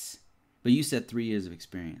equivalent. But you said 3 years of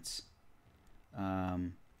experience.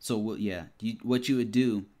 So yeah, what you would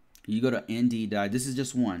do, you go to Indeed. This is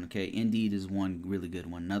just one, okay? Indeed is one really good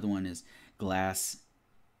one. Another one is Glassdoor.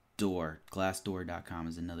 Glassdoor.com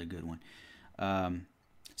is another good one.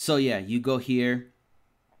 So yeah, you go here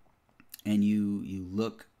and you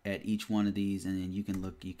look at each one of these, and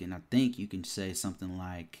then I think you can say something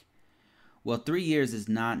like, Well, 3 years is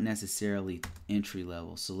not necessarily entry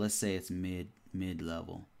level. So let's say it's mid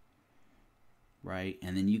level, right?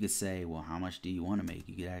 And then you could say, well, how much do you want to make?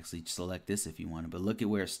 You could actually select this if you want to. But look at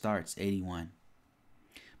where it starts, 81.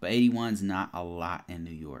 But 81 is not a lot in New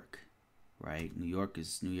York, right? New York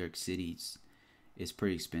City is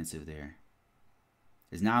pretty expensive there.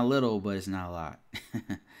 It's not a little, but it's not a lot.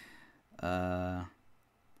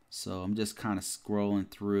 So I'm just kind of scrolling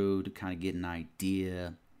through to kind of get an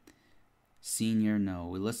idea. Senior, no.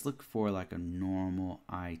 Let's look for like a normal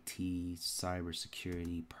IT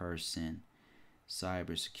cybersecurity person.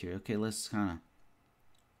 Cybersecurity. Okay, let's kind of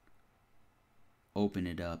open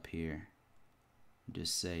it up here.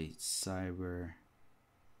 Just say cyber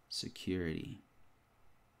security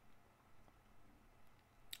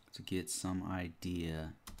to get some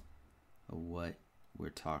idea of what we're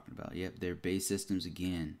talking about. Yep, they're base systems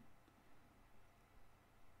again.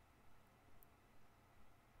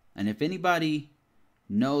 And if anybody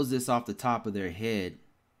knows this off the top of their head,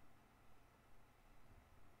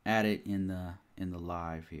 add it in the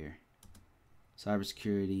live here.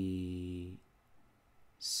 Cybersecurity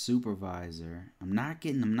supervisor. I'm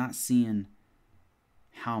not seeing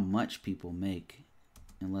how much people make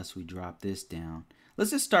unless we drop this down.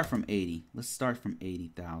 Let's just start from 80. Let's start from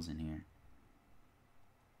 80,000 here.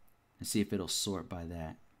 And see if it'll sort by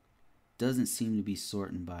that. Doesn't seem to be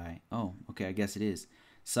sorting by, oh, okay, I guess it is.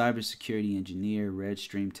 Cybersecurity engineer,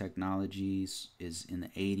 Redstream Technologies is in the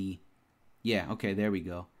 80. Yeah, okay, there we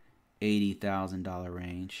go. $80,000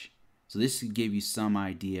 range. So this should give you some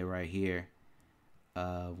idea right here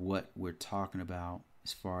of what we're talking about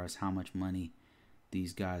as far as how much money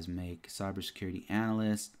these guys make. Cybersecurity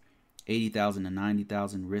analyst, 80,000 to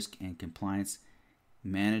 90,000. Risk and compliance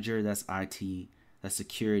manager, that's IT, that's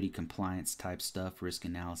security compliance type stuff, risk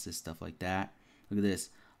analysis, stuff like that. Look at this,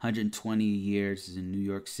 120 a year. This is in New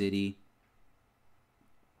York City.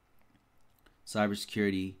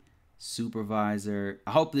 Cybersecurity supervisor.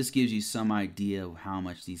 I hope this gives you some idea of how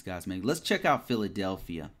much these guys make. Let's check out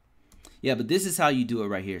Philadelphia. Yeah, but this is how you do it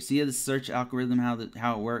right here. See the search algorithm,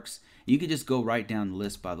 how it works? You could just go right down the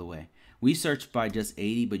list, by the way. We searched by just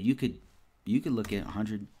 80, but you could look at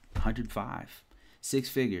 100, 105. 6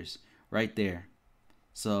 figures right there.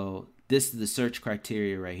 So this is the search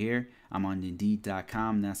criteria right here. I'm on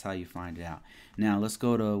Indeed.com. That's how you find it out. Now let's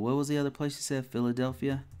go to, what was the other place you said?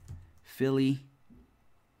 Philadelphia?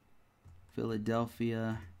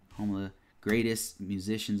 Philadelphia, home of the greatest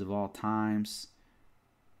musicians of all times.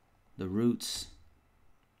 The Roots.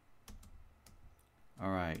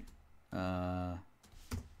 All right.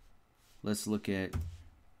 Let's look at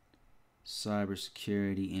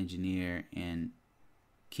cybersecurity engineer in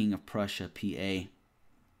King of Prussia, PA.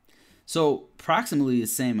 So approximately the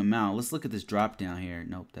same amount. Let's look at this drop down here.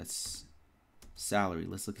 Nope, that's salary.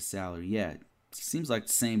 Let's look at salary. Yeah, it seems like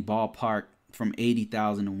the same ballpark. From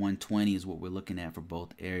 80,000 to 120 is what we're looking at for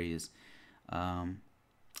both areas.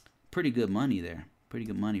 Pretty good money there. Pretty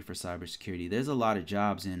good money for cybersecurity. There's a lot of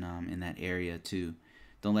jobs in that area too.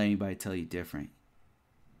 Don't let anybody tell you different.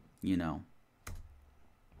 You know,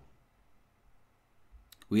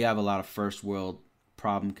 we have a lot of first world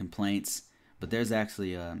problem complaints, but there's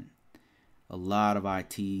actually a lot of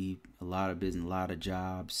IT, a lot of business, a lot of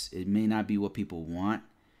jobs. It may not be what people want,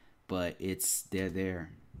 but they're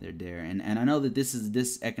there. They're there. And I know that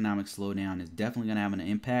this economic slowdown is definitely going to have an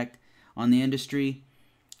impact on the industry,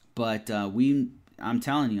 but I'm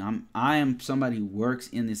telling you, I am somebody who works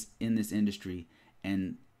in this industry,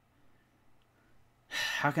 and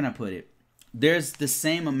how can I put it? There's the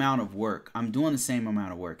same amount of work. I'm doing the same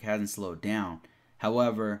amount of work. It hasn't slowed down.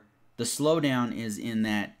 However, the slowdown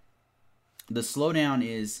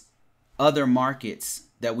is other markets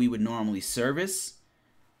that we would normally service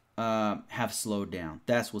have slowed down.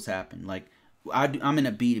 That's what's happened. Like I'm in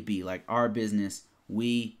a B2B, like our business,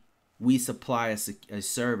 we supply a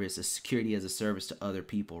service, a security as a service to other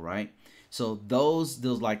people, right? So those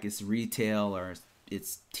like it's retail or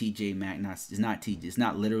it's TJ Maxx. It's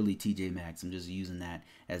not literally TJ Maxx. I'm just using that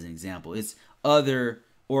as an example. It's other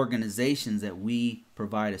organizations that we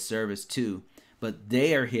provide a service to, but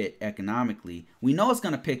they are hit economically. We know it's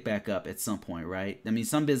going to pick back up at some point, right? I mean,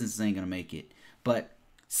 some businesses ain't going to make it, but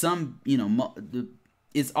some,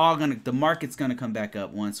 it's all the market's going to come back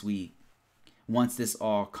up once this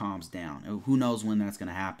all calms down. Who knows when that's going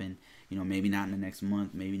to happen? Maybe not in the next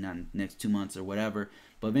month, maybe not in the next 2 months or whatever,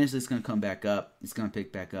 but eventually it's going to come back up. It's going to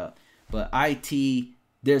pick back up. But IT,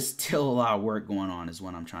 there's still a lot of work going on is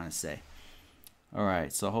what I'm trying to say. All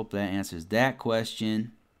right, so I hope that answers that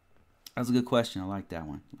question. That was a good question. I like that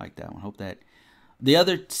one. Hope that The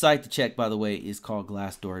other site to check, by the way, is called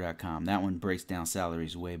Glassdoor.com. That one breaks down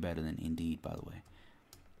salaries way better than Indeed, by the way.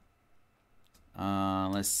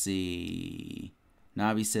 Let's see.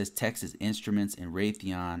 Navi says Texas Instruments and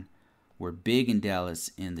Raytheon were big in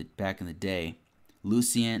Dallas back in the day.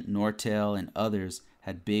 Lucient, Nortel, and others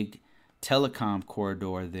had big telecom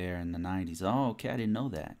corridor there in the 90s. Oh, okay, I didn't know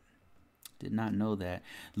that. Did not know that.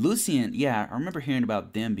 Lucient, yeah, I remember hearing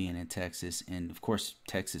about them being in Texas, and of course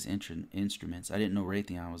Texas Instruments. I didn't know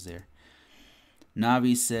Raytheon was there.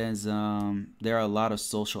 Navi says there are a lot of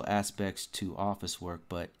social aspects to office work,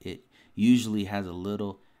 but it usually has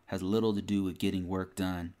little to do with getting work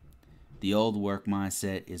done. The old work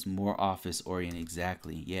mindset is more office oriented.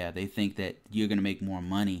 Exactly. Yeah, they think that you're going to make more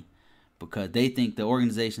money because they think the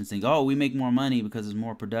organizations think, oh, we make more money because it's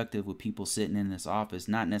more productive with people sitting in this office.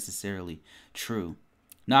 Not necessarily true.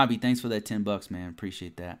 Nabi, thanks for that $10, man.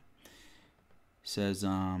 Appreciate that. Says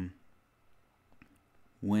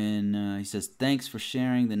he says thanks for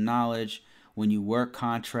sharing the knowledge. When you work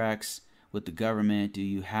contracts with the government, do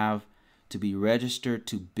you have to be registered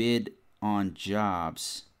to bid on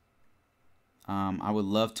jobs? I would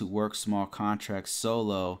love to work small contracts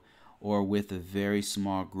solo or with a very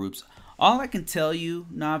small groups. All I can tell you,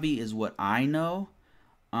 Navi, is what I know,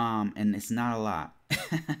 and it's not a lot.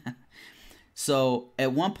 So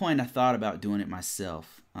at one point I thought about doing it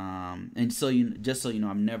myself, and so just so you know,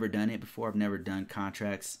 I've never done it before. I've never done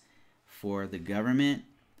contracts for the government.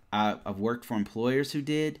 I've worked for employers who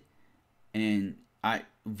did, and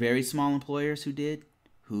very small employers who did,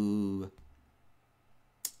 who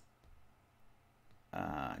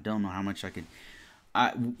don't know how much I could.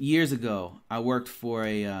 Years ago, I worked for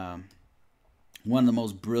one of the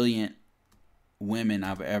most brilliant women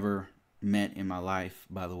I've ever met in my life.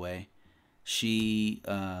 By the way, she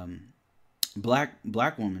black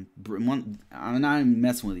woman. I'm not even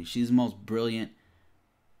messing with you. She's the most brilliant.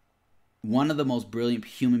 One of the most brilliant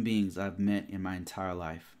human beings I've met in my entire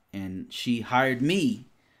life, and she hired me.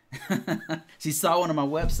 She saw one of my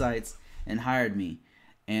websites and hired me,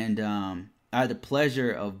 and I had the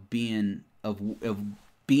pleasure of being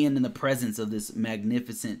in the presence of this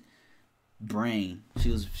magnificent brain. She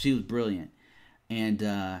was brilliant, and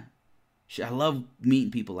I love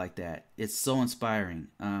meeting people like that. It's so inspiring,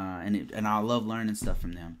 and I love learning stuff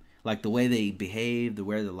from them, like the way they behave, the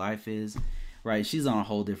way their life is. Right, she's on a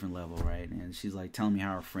whole different level, right? And she's like telling me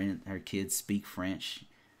how her kids speak French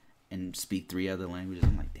and speak 3 other languages.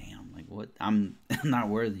 I'm like, damn, like what? I'm not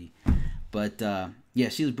worthy. But yeah,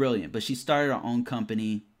 she was brilliant. But she started her own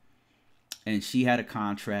company, and she had a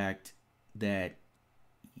contract that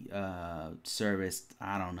serviced,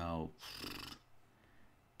 I don't know,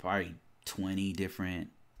 probably 20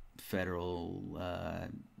 different federal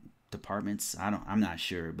departments. I'm not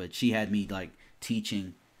sure, but she had me like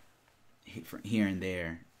teaching here and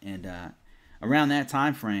there, and around that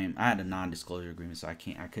time frame, I had a non-disclosure agreement, so I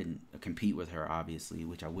couldn't compete with her, obviously,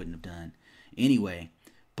 which I wouldn't have done anyway.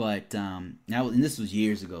 But and this was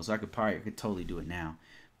years ago, so I could totally do it now.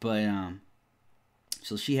 But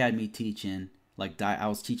so she had me teaching I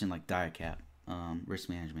was teaching like DIACAP, risk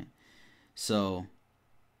management. So,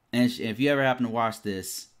 and if you ever happen to watch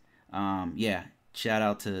this, yeah, shout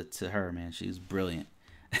out to her, man. She was brilliant.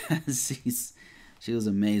 She was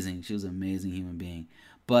amazing. She was an amazing human being.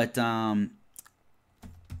 But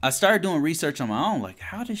I started doing research on my own. Like,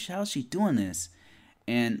 how's she doing this?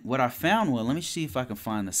 And what I found was, let me see if I can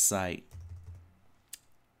find the site.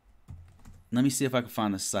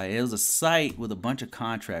 It was a site with a bunch of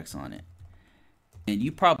contracts on it. And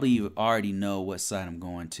you probably already know what site I'm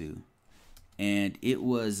going to. And it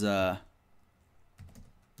was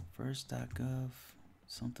first.gov,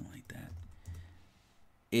 something like that.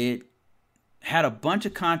 It had a bunch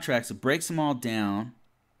of contracts. It breaks them all down.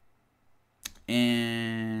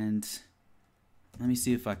 And let me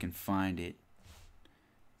see if I can find it.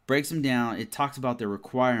 Breaks them down. It talks about their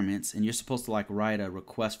requirements, and you're supposed to like write a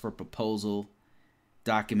request for proposal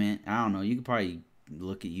document. I don't know. You could probably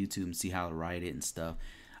look at YouTube and see how to write it and stuff.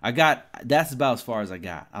 That's about as far as I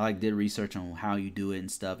got. I did research on how you do it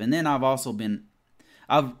and stuff. And then I've also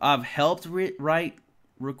I've helped write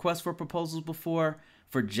requests for proposals before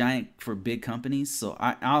for big companies. So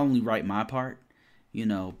I only write my part,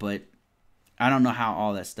 but I don't know how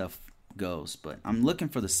all that stuff goes. But I'm looking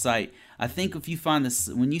for the site. I think if you find this,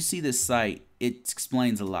 when you see this site, it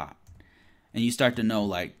explains a lot. And you start to know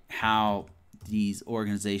like how these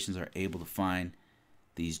organizations are able to find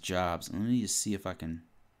these jobs. Let me just see if I can.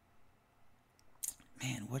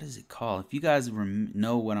 Man, what is it called? If you guys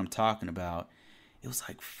know what I'm talking about, it was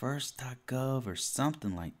like first.gov or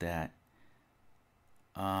something like that.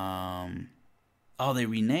 They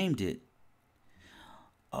renamed it.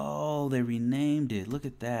 Oh, they renamed it. Look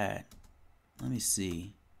at that. Let me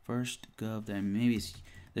see. First Gov. Then maybe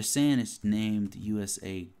they're saying it's named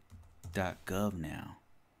USA.gov now.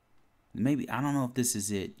 Maybe I don't know if this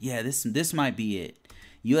is it. Yeah, this might be it.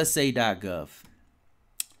 USA.gov.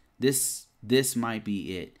 This might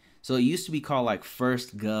be it. So it used to be called like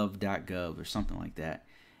firstgov.gov or something like that.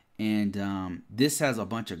 And this has a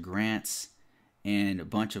bunch of grants and a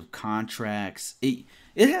bunch of contracts. It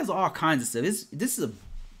has all kinds of stuff. This is an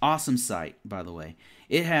awesome site, by the way.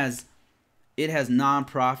 It has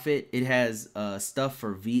nonprofit. It has stuff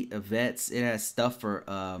for vets. It has stuff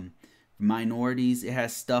for minorities. It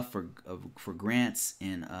has stuff for grants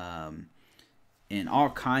and all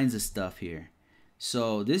kinds of stuff here.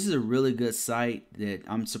 So this is a really good site that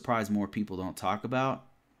I'm surprised more people don't talk about.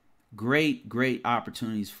 Great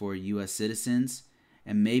opportunities for U.S. citizens,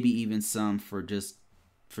 and maybe even some for just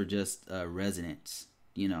residents.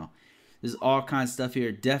 You know, there's all kinds of stuff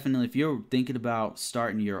here. Definitely, if you're thinking about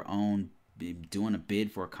starting your own, doing a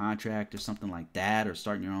bid for a contract or something like that, or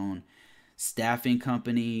starting your own staffing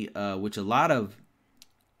company, which a lot of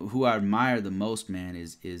who I admire the most, man,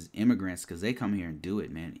 is immigrants, because they come here and do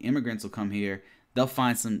it, man. Immigrants will come here. They'll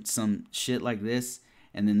find some shit like this,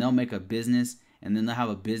 and then they'll make a business, and then they'll have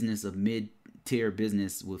a business, a mid-tier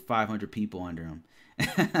business with 500 people under them.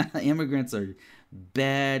 Immigrants are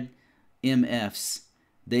bad MFs.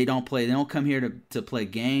 They don't come here to play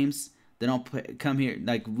games. They don't come here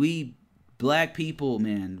like we black people,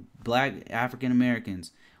 man. Black African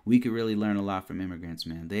Americans, we could really learn a lot from immigrants,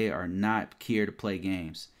 man. They are not here to play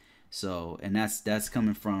games. So, and that's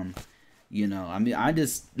coming from, you know, I mean, I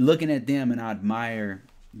just looking at them and I admire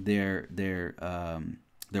their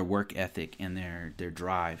work ethic and their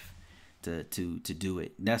drive to do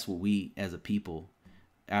it. That's what we as a people,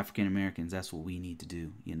 African Americans, that's what we need to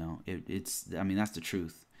do. You know, I mean, that's the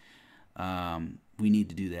truth. We need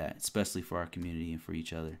to do that, especially for our community and for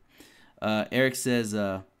each other. Eric says,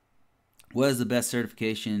 what is the best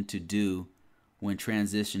certification to do when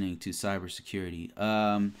transitioning to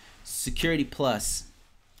cybersecurity? Security Plus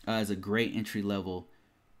is a great entry level.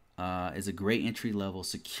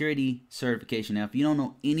 Security certification. Now, if you don't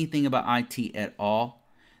know anything about IT at all,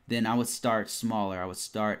 then I would start smaller. I would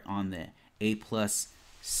start on the A+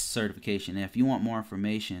 certification. And if you want more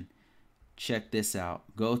information, check this out.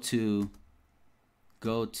 Go to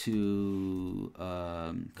CompTIA.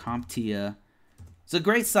 It's a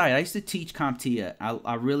great site. I used to teach CompTIA.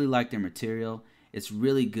 I really like their material. It's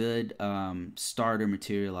really good starter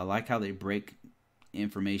material. I like how they break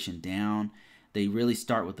information down. They really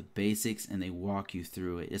start with the basics and they walk you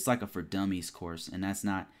through it. It's like a for dummies course, and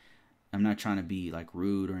I'm not trying to be like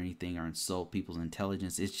rude or anything or insult people's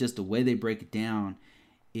intelligence. It's just the way they break it down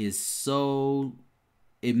it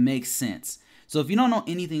makes sense. So if you don't know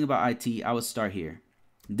anything about IT, I would start here.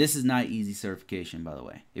 This is not easy certification, by the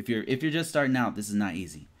way. If you're just starting out, this is not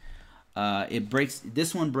easy.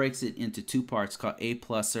 This one breaks it into two parts called A+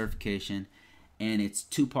 certification, and it's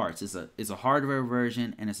two parts. It's a hardware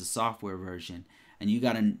version and it's a software version, and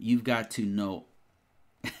you've got to know.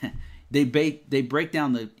 they break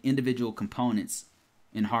down the individual components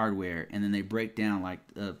in hardware, and then they break down like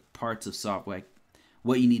parts of software,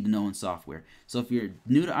 what you need to know in software. So if you're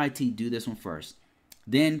new to IT, do this one first.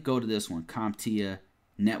 Then go to this one, CompTIA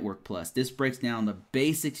Network Plus. This breaks down the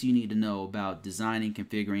basics you need to know about designing,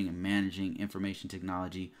 configuring, and managing information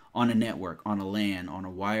technology on a network, on a LAN, on a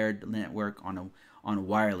wired network, on a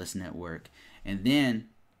wireless network. And then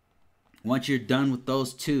once you're done with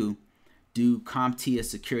those two, do CompTIA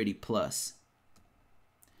Security Plus.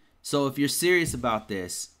 So if you're serious about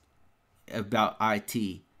this, about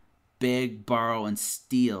IT, beg, borrow, and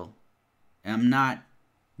steal. I'm not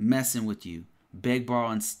messing with you. Beg, borrow,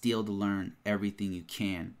 and steal to learn everything you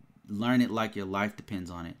can. Learn it like your life depends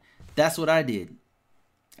on it. That's what I did.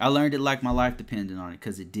 I learned it like my life depended on it,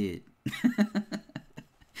 because it did.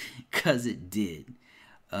 Because it did.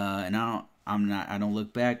 And I don't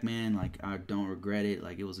look back, man. Like, I don't regret it.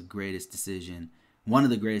 Like, it was the greatest decision. One of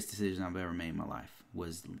the greatest decisions I've ever made in my life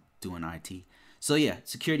was doing IT. So yeah,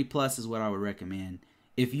 Security Plus is what I would recommend.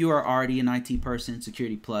 If you are already an IT person,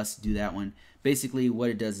 Security Plus, do that one. Basically,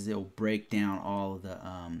 what it does is it'll break down all of the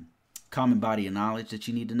common body of knowledge that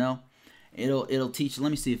you need to know. It'll teach.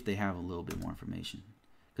 Let me see if they have a little bit more information,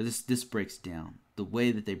 because this breaks down. The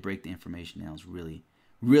way that they break the information down is really,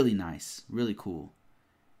 really nice, really cool.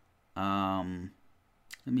 Let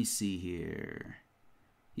me see here.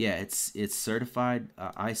 Yeah, it's certified,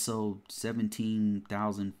 ISO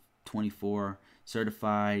 17024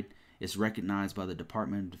 certified. It's recognized by the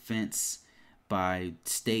Department of Defense, by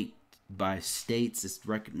states. It's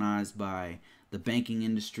recognized by the banking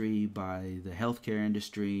industry, by the healthcare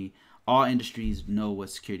industry. All industries know what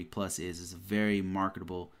Security Plus is. It's a very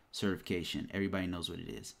marketable certification. Everybody knows what it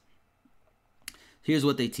is. Here's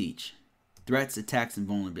what they teach: threats, attacks, and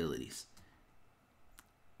vulnerabilities.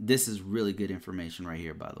 This is really good information right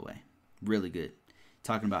here, by the way. Really good.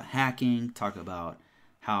 Talking about hacking, talking about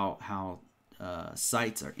how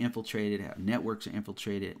sites are infiltrated, how networks are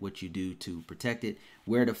infiltrated, what you do to protect it,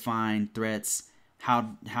 where to find threats,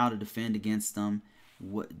 how to defend against them.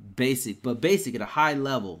 What basic at a high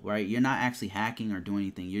level, right? You're not actually hacking or doing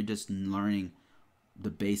anything. You're just learning the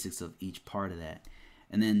basics of each part of that.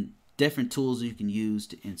 And then different tools you can use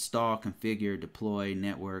to install, configure, deploy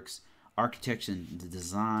networks, architecture and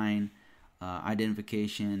design,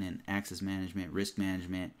 identification and access management, risk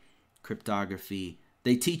management, cryptography.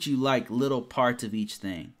 They teach you like little parts of each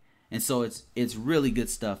thing. And so it's really good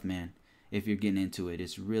stuff, man. If you're getting into it,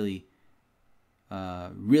 it's really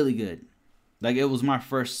really good. Like, it was my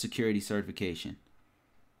first security certification.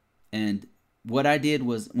 And what I did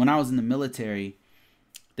was, when I was in the military,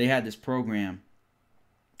 they had this program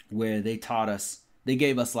where they taught us, they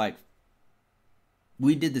gave us like,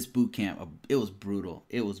 we did this boot camp. It was brutal.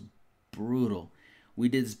 We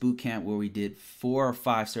did this boot camp where we did 4 or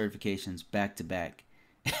 5 certifications back to back.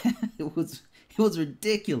 It was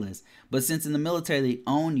ridiculous. But since in the military they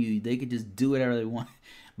own you, they could just do whatever they want.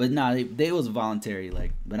 But no, they was voluntary.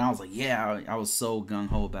 Like, but I was like, yeah, I was so gung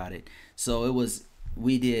ho about it. So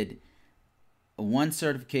we did 1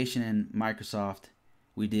 certification in Microsoft.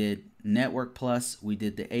 We did Network Plus. We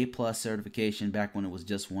did the A Plus certification back when it was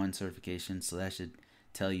just 1 certification. So that should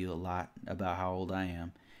tell you a lot about how old I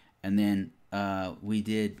am. And then we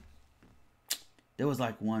did. There was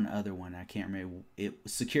like one other one, I can't remember. It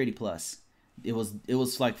was Security Plus. It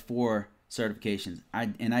was like 4 certifications. I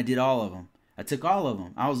did all of them. I took all of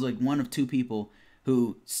them. I was like one of 2 people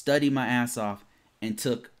who studied my ass off and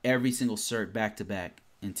took every single cert back to back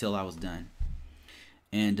until I was done.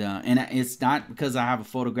 And it's not because I have a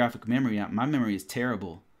photographic memory. My memory is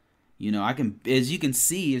terrible. You know, I can barely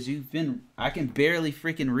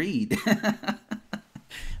freaking read.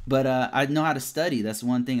 But I know how to study. That's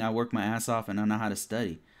one thing. I work my ass off and I know how to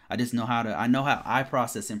study. I know how I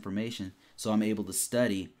process information, so I'm able to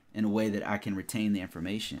study in a way that I can retain the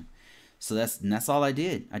information. So that's all I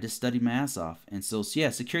did. I just studied my ass off. And so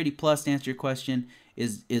yeah, Security Plus, to answer your question,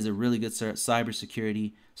 is a really good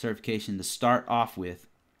cybersecurity certification to start off with.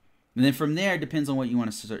 And then from there, it depends on what you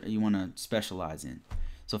want to specialize in.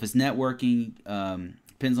 So if it's networking,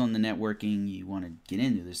 depends on the networking you want to get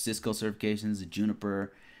into. There's Cisco certifications, the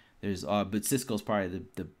Juniper. But Cisco's probably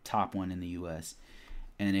the top one in the U.S.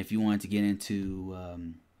 And if you want to get into,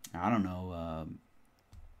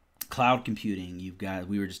 cloud computing,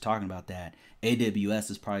 we were just talking about that.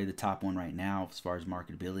 AWS is probably the top one right now as far as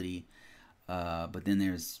marketability. But then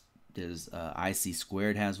there's IC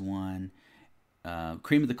Squared has one.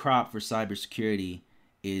 Cream of the crop for cybersecurity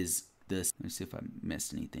is this. Let me see if I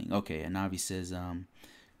missed anything. Okay, Anavi says,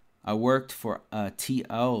 I worked for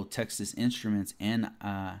TO, Texas Instruments, and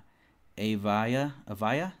Avaya,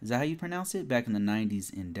 is that how you pronounce it? Back in the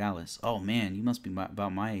 90s in Dallas. Oh man, you must be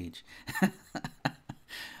about my age.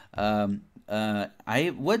 What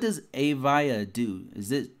does Avaya do?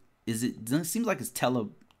 Is it seems like it's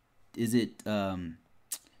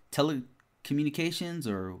telecommunications,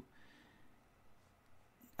 or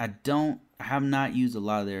I have not used a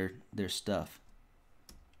lot of their stuff.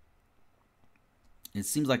 It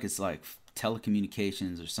seems like it's like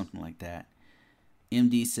telecommunications or something like that.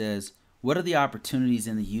 MD says, what are the opportunities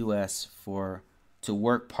in the U.S. to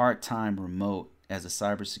work part-time remote as a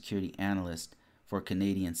cybersecurity analyst for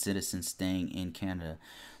Canadian citizens staying in Canada?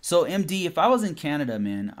 So MD, if I was in Canada,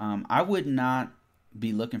 man, I would not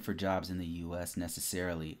be looking for jobs in the U.S.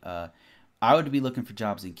 necessarily. I would be looking for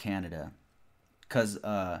jobs in Canada, because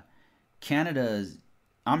I'm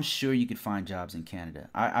sure you could find jobs in Canada.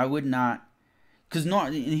 I would not,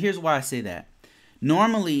 and here's why I say that.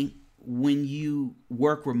 Normally, when you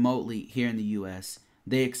work remotely here in the U.S.,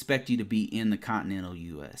 they expect you to be in the continental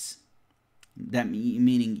U.S. That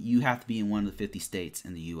meaning you have to be in one of the 50 states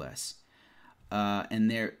in the U.S.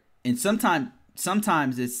 And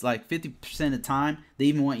sometimes it's like 50% of the time they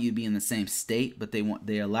even want you to be in the same state, but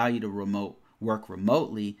they allow you to work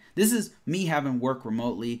remotely. This is me having worked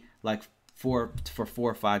remotely like for 4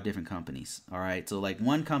 or 5 different companies. All right, so like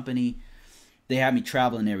one company, they had me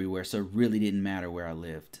traveling everywhere, so it really didn't matter where I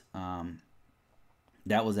lived.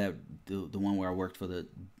 That was at the one where I worked for the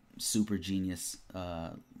super genius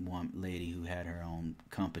one lady who had her own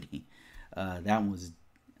company. That one was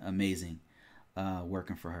amazing,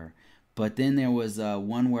 working for her. But then there was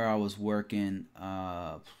one where I was working.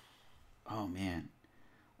 Oh man,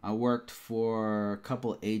 I worked for a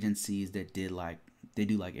couple of agencies that did like they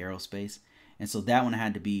do like aerospace, and so that one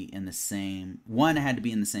had to be in the same one had to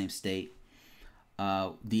be in the same state.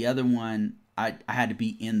 The other one I had to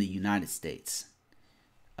be in the United States.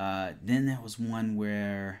 Then there was one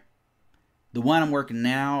where the one I'm working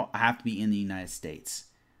now I have to be in the United States.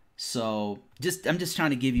 So I'm just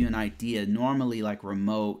trying to give you an idea. Normally, like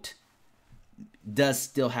remote does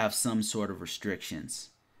still have some sort of restrictions,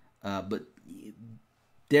 but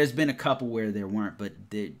there's been a couple where there weren't, but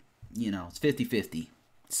it's 50-50.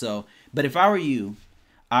 So, but if I were you,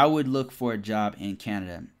 I would look for a job in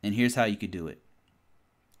Canada, and here's how you could do it.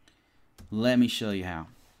 Let me show you how.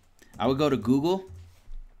 I would go to Google.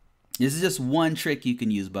 This is just one trick you can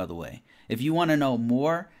use, by the way. If you want to know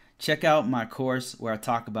more, check out my course where I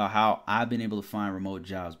talk about how I've been able to find remote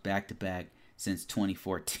jobs back to back since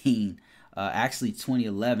 2014. Actually,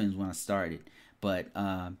 2011 is when I started, but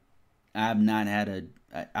I've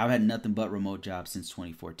had nothing but remote jobs since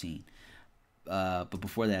 2014. But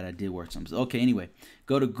before that, I did work some. Okay, anyway,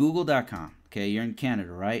 go to google.com. Okay, you're in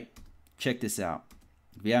Canada, right? Check this out.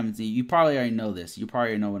 If you haven't seen, you probably already know this. You probably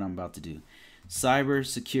already know what I'm about to do.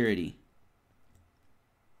 Cybersecurity.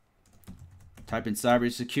 Type in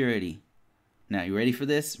cybersecurity. Now, you ready for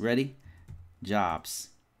this? Ready? Jobs.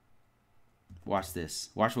 Watch this.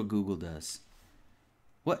 Watch what Google does.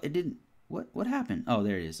 What? It didn't. What happened? Oh,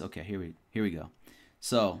 there it is. Okay, here we go.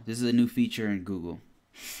 So, this is a new feature in Google.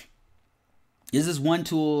 This is one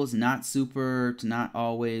tool. It's not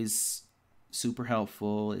always super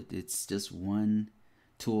helpful. It's just one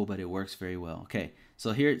tool, but it works very well. Okay,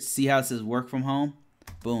 so here, see how it says work from home?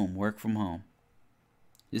 Boom, work from home.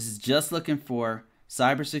 This is just looking for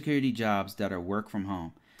cybersecurity jobs that are work from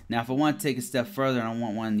home. Now, if I want to take a step further and I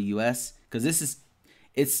want one in the U.S., because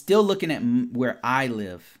it's still looking at where I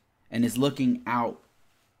live, and it's looking out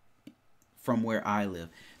from where I live.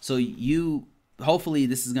 So hopefully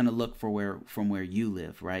this is going to look from where you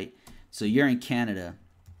live, right? So you're in Canada.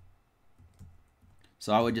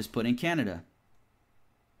 So I would just put in Canada.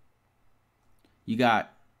 You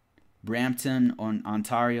got Brampton,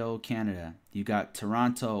 Ontario, Canada. You got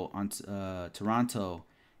Toronto,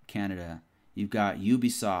 Canada. You've got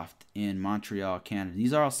Ubisoft in Montreal, Canada.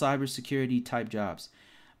 These are all cybersecurity type jobs.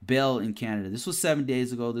 Bell in Canada. This was 7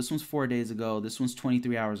 days ago. This one's 4 days ago. This one's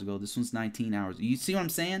 23 hours ago. This one's 19 hours. You see what I'm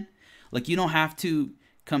saying? Like, you don't have to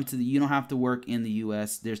you don't have to work in the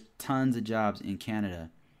US. There's tons of jobs in Canada.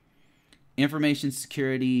 Information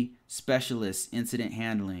security specialist, incident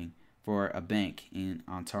handling for a bank in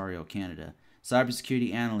Ontario, Canada.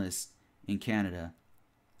 Cybersecurity analyst in Canada.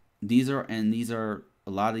 A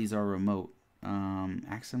lot of these are remote.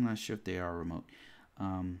 Actually, I'm not sure if they are remote.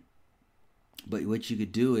 But what you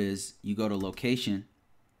could do is you go to location,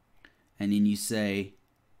 and then you say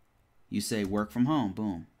work from home.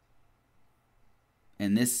 Boom.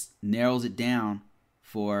 And this narrows it down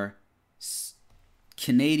for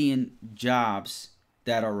Canadian jobs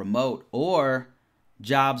that are remote, or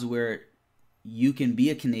jobs where you can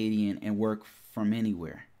be a Canadian and work from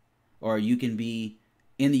anywhere, or you can be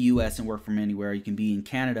in the US and work from anywhere. You can be in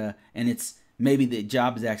Canada and it's maybe the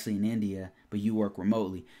job is actually in India, but you work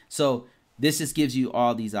remotely. So this just gives you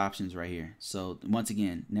all these options right here. So once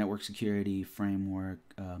again, network security framework,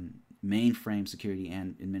 mainframe security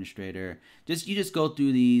and administrator. You just go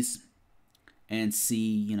through these and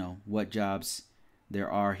see, what jobs there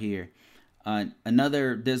are here.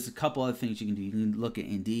 There's a couple other things you can do. You can look at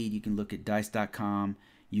Indeed. You can look at Dice.com.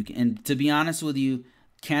 And to be honest with you,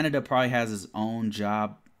 Canada probably has its own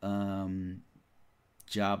job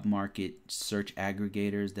market search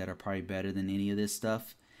aggregators that are probably better than any of this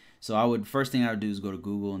stuff. So first thing I would do is go to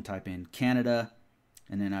Google and type in Canada,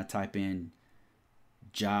 and then I type in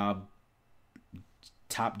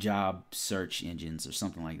top job search engines or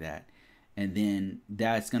something like that. And then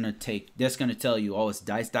that's going to tell you, it's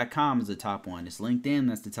Dice.com is the top one. It's LinkedIn,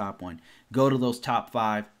 that's the top one. Go to those top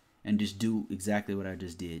 5 and just do exactly what I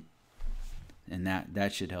just did. And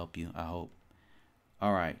that should help you, I hope.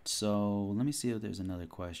 All right, so let me see if there's another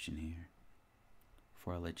question here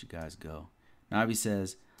before I let you guys go. Navi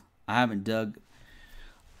says, I haven't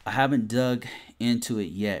dug into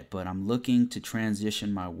it yet, but I'm looking to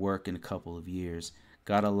transition my work in a couple of years.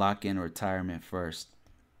 Gotta lock in retirement first.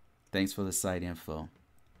 Thanks for the site info.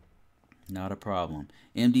 Not a problem.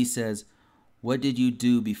 MD says, what did you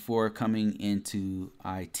do before coming into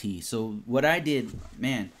IT? So what I did,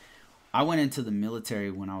 man, I went into the military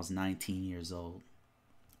when I was 19 years old.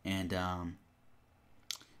 And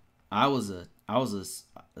I was a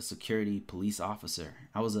security police officer.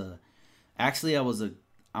 I was a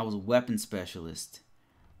weapons specialist,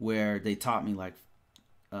 where they taught me like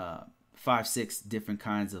 5, 6 different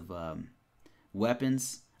kinds of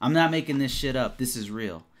weapons. I'm not making this shit up. This is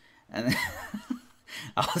real. And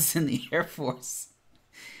I was in the Air Force,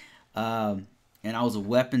 and I was a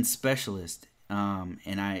weapons specialist,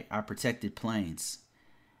 and I protected planes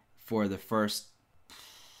for the first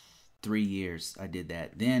 3 years. I did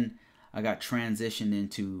that. Then I got transitioned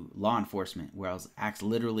into law enforcement, where I was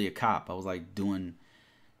literally a cop. I was like doing,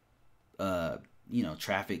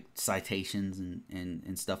 traffic citations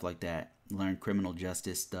and stuff like that. Learned criminal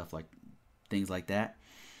justice stuff, like things like that.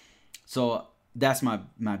 So that's my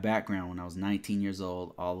background when I was 19 years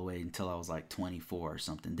old all the way until I was like 24 or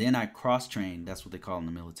something. Then I cross-trained. That's what they call in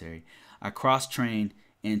the military. I cross-trained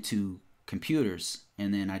into computers,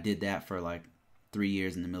 and then I did that for like 3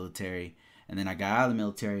 years in the military. And then I got out of the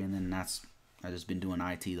military, and then I just been doing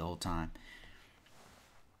IT the whole time.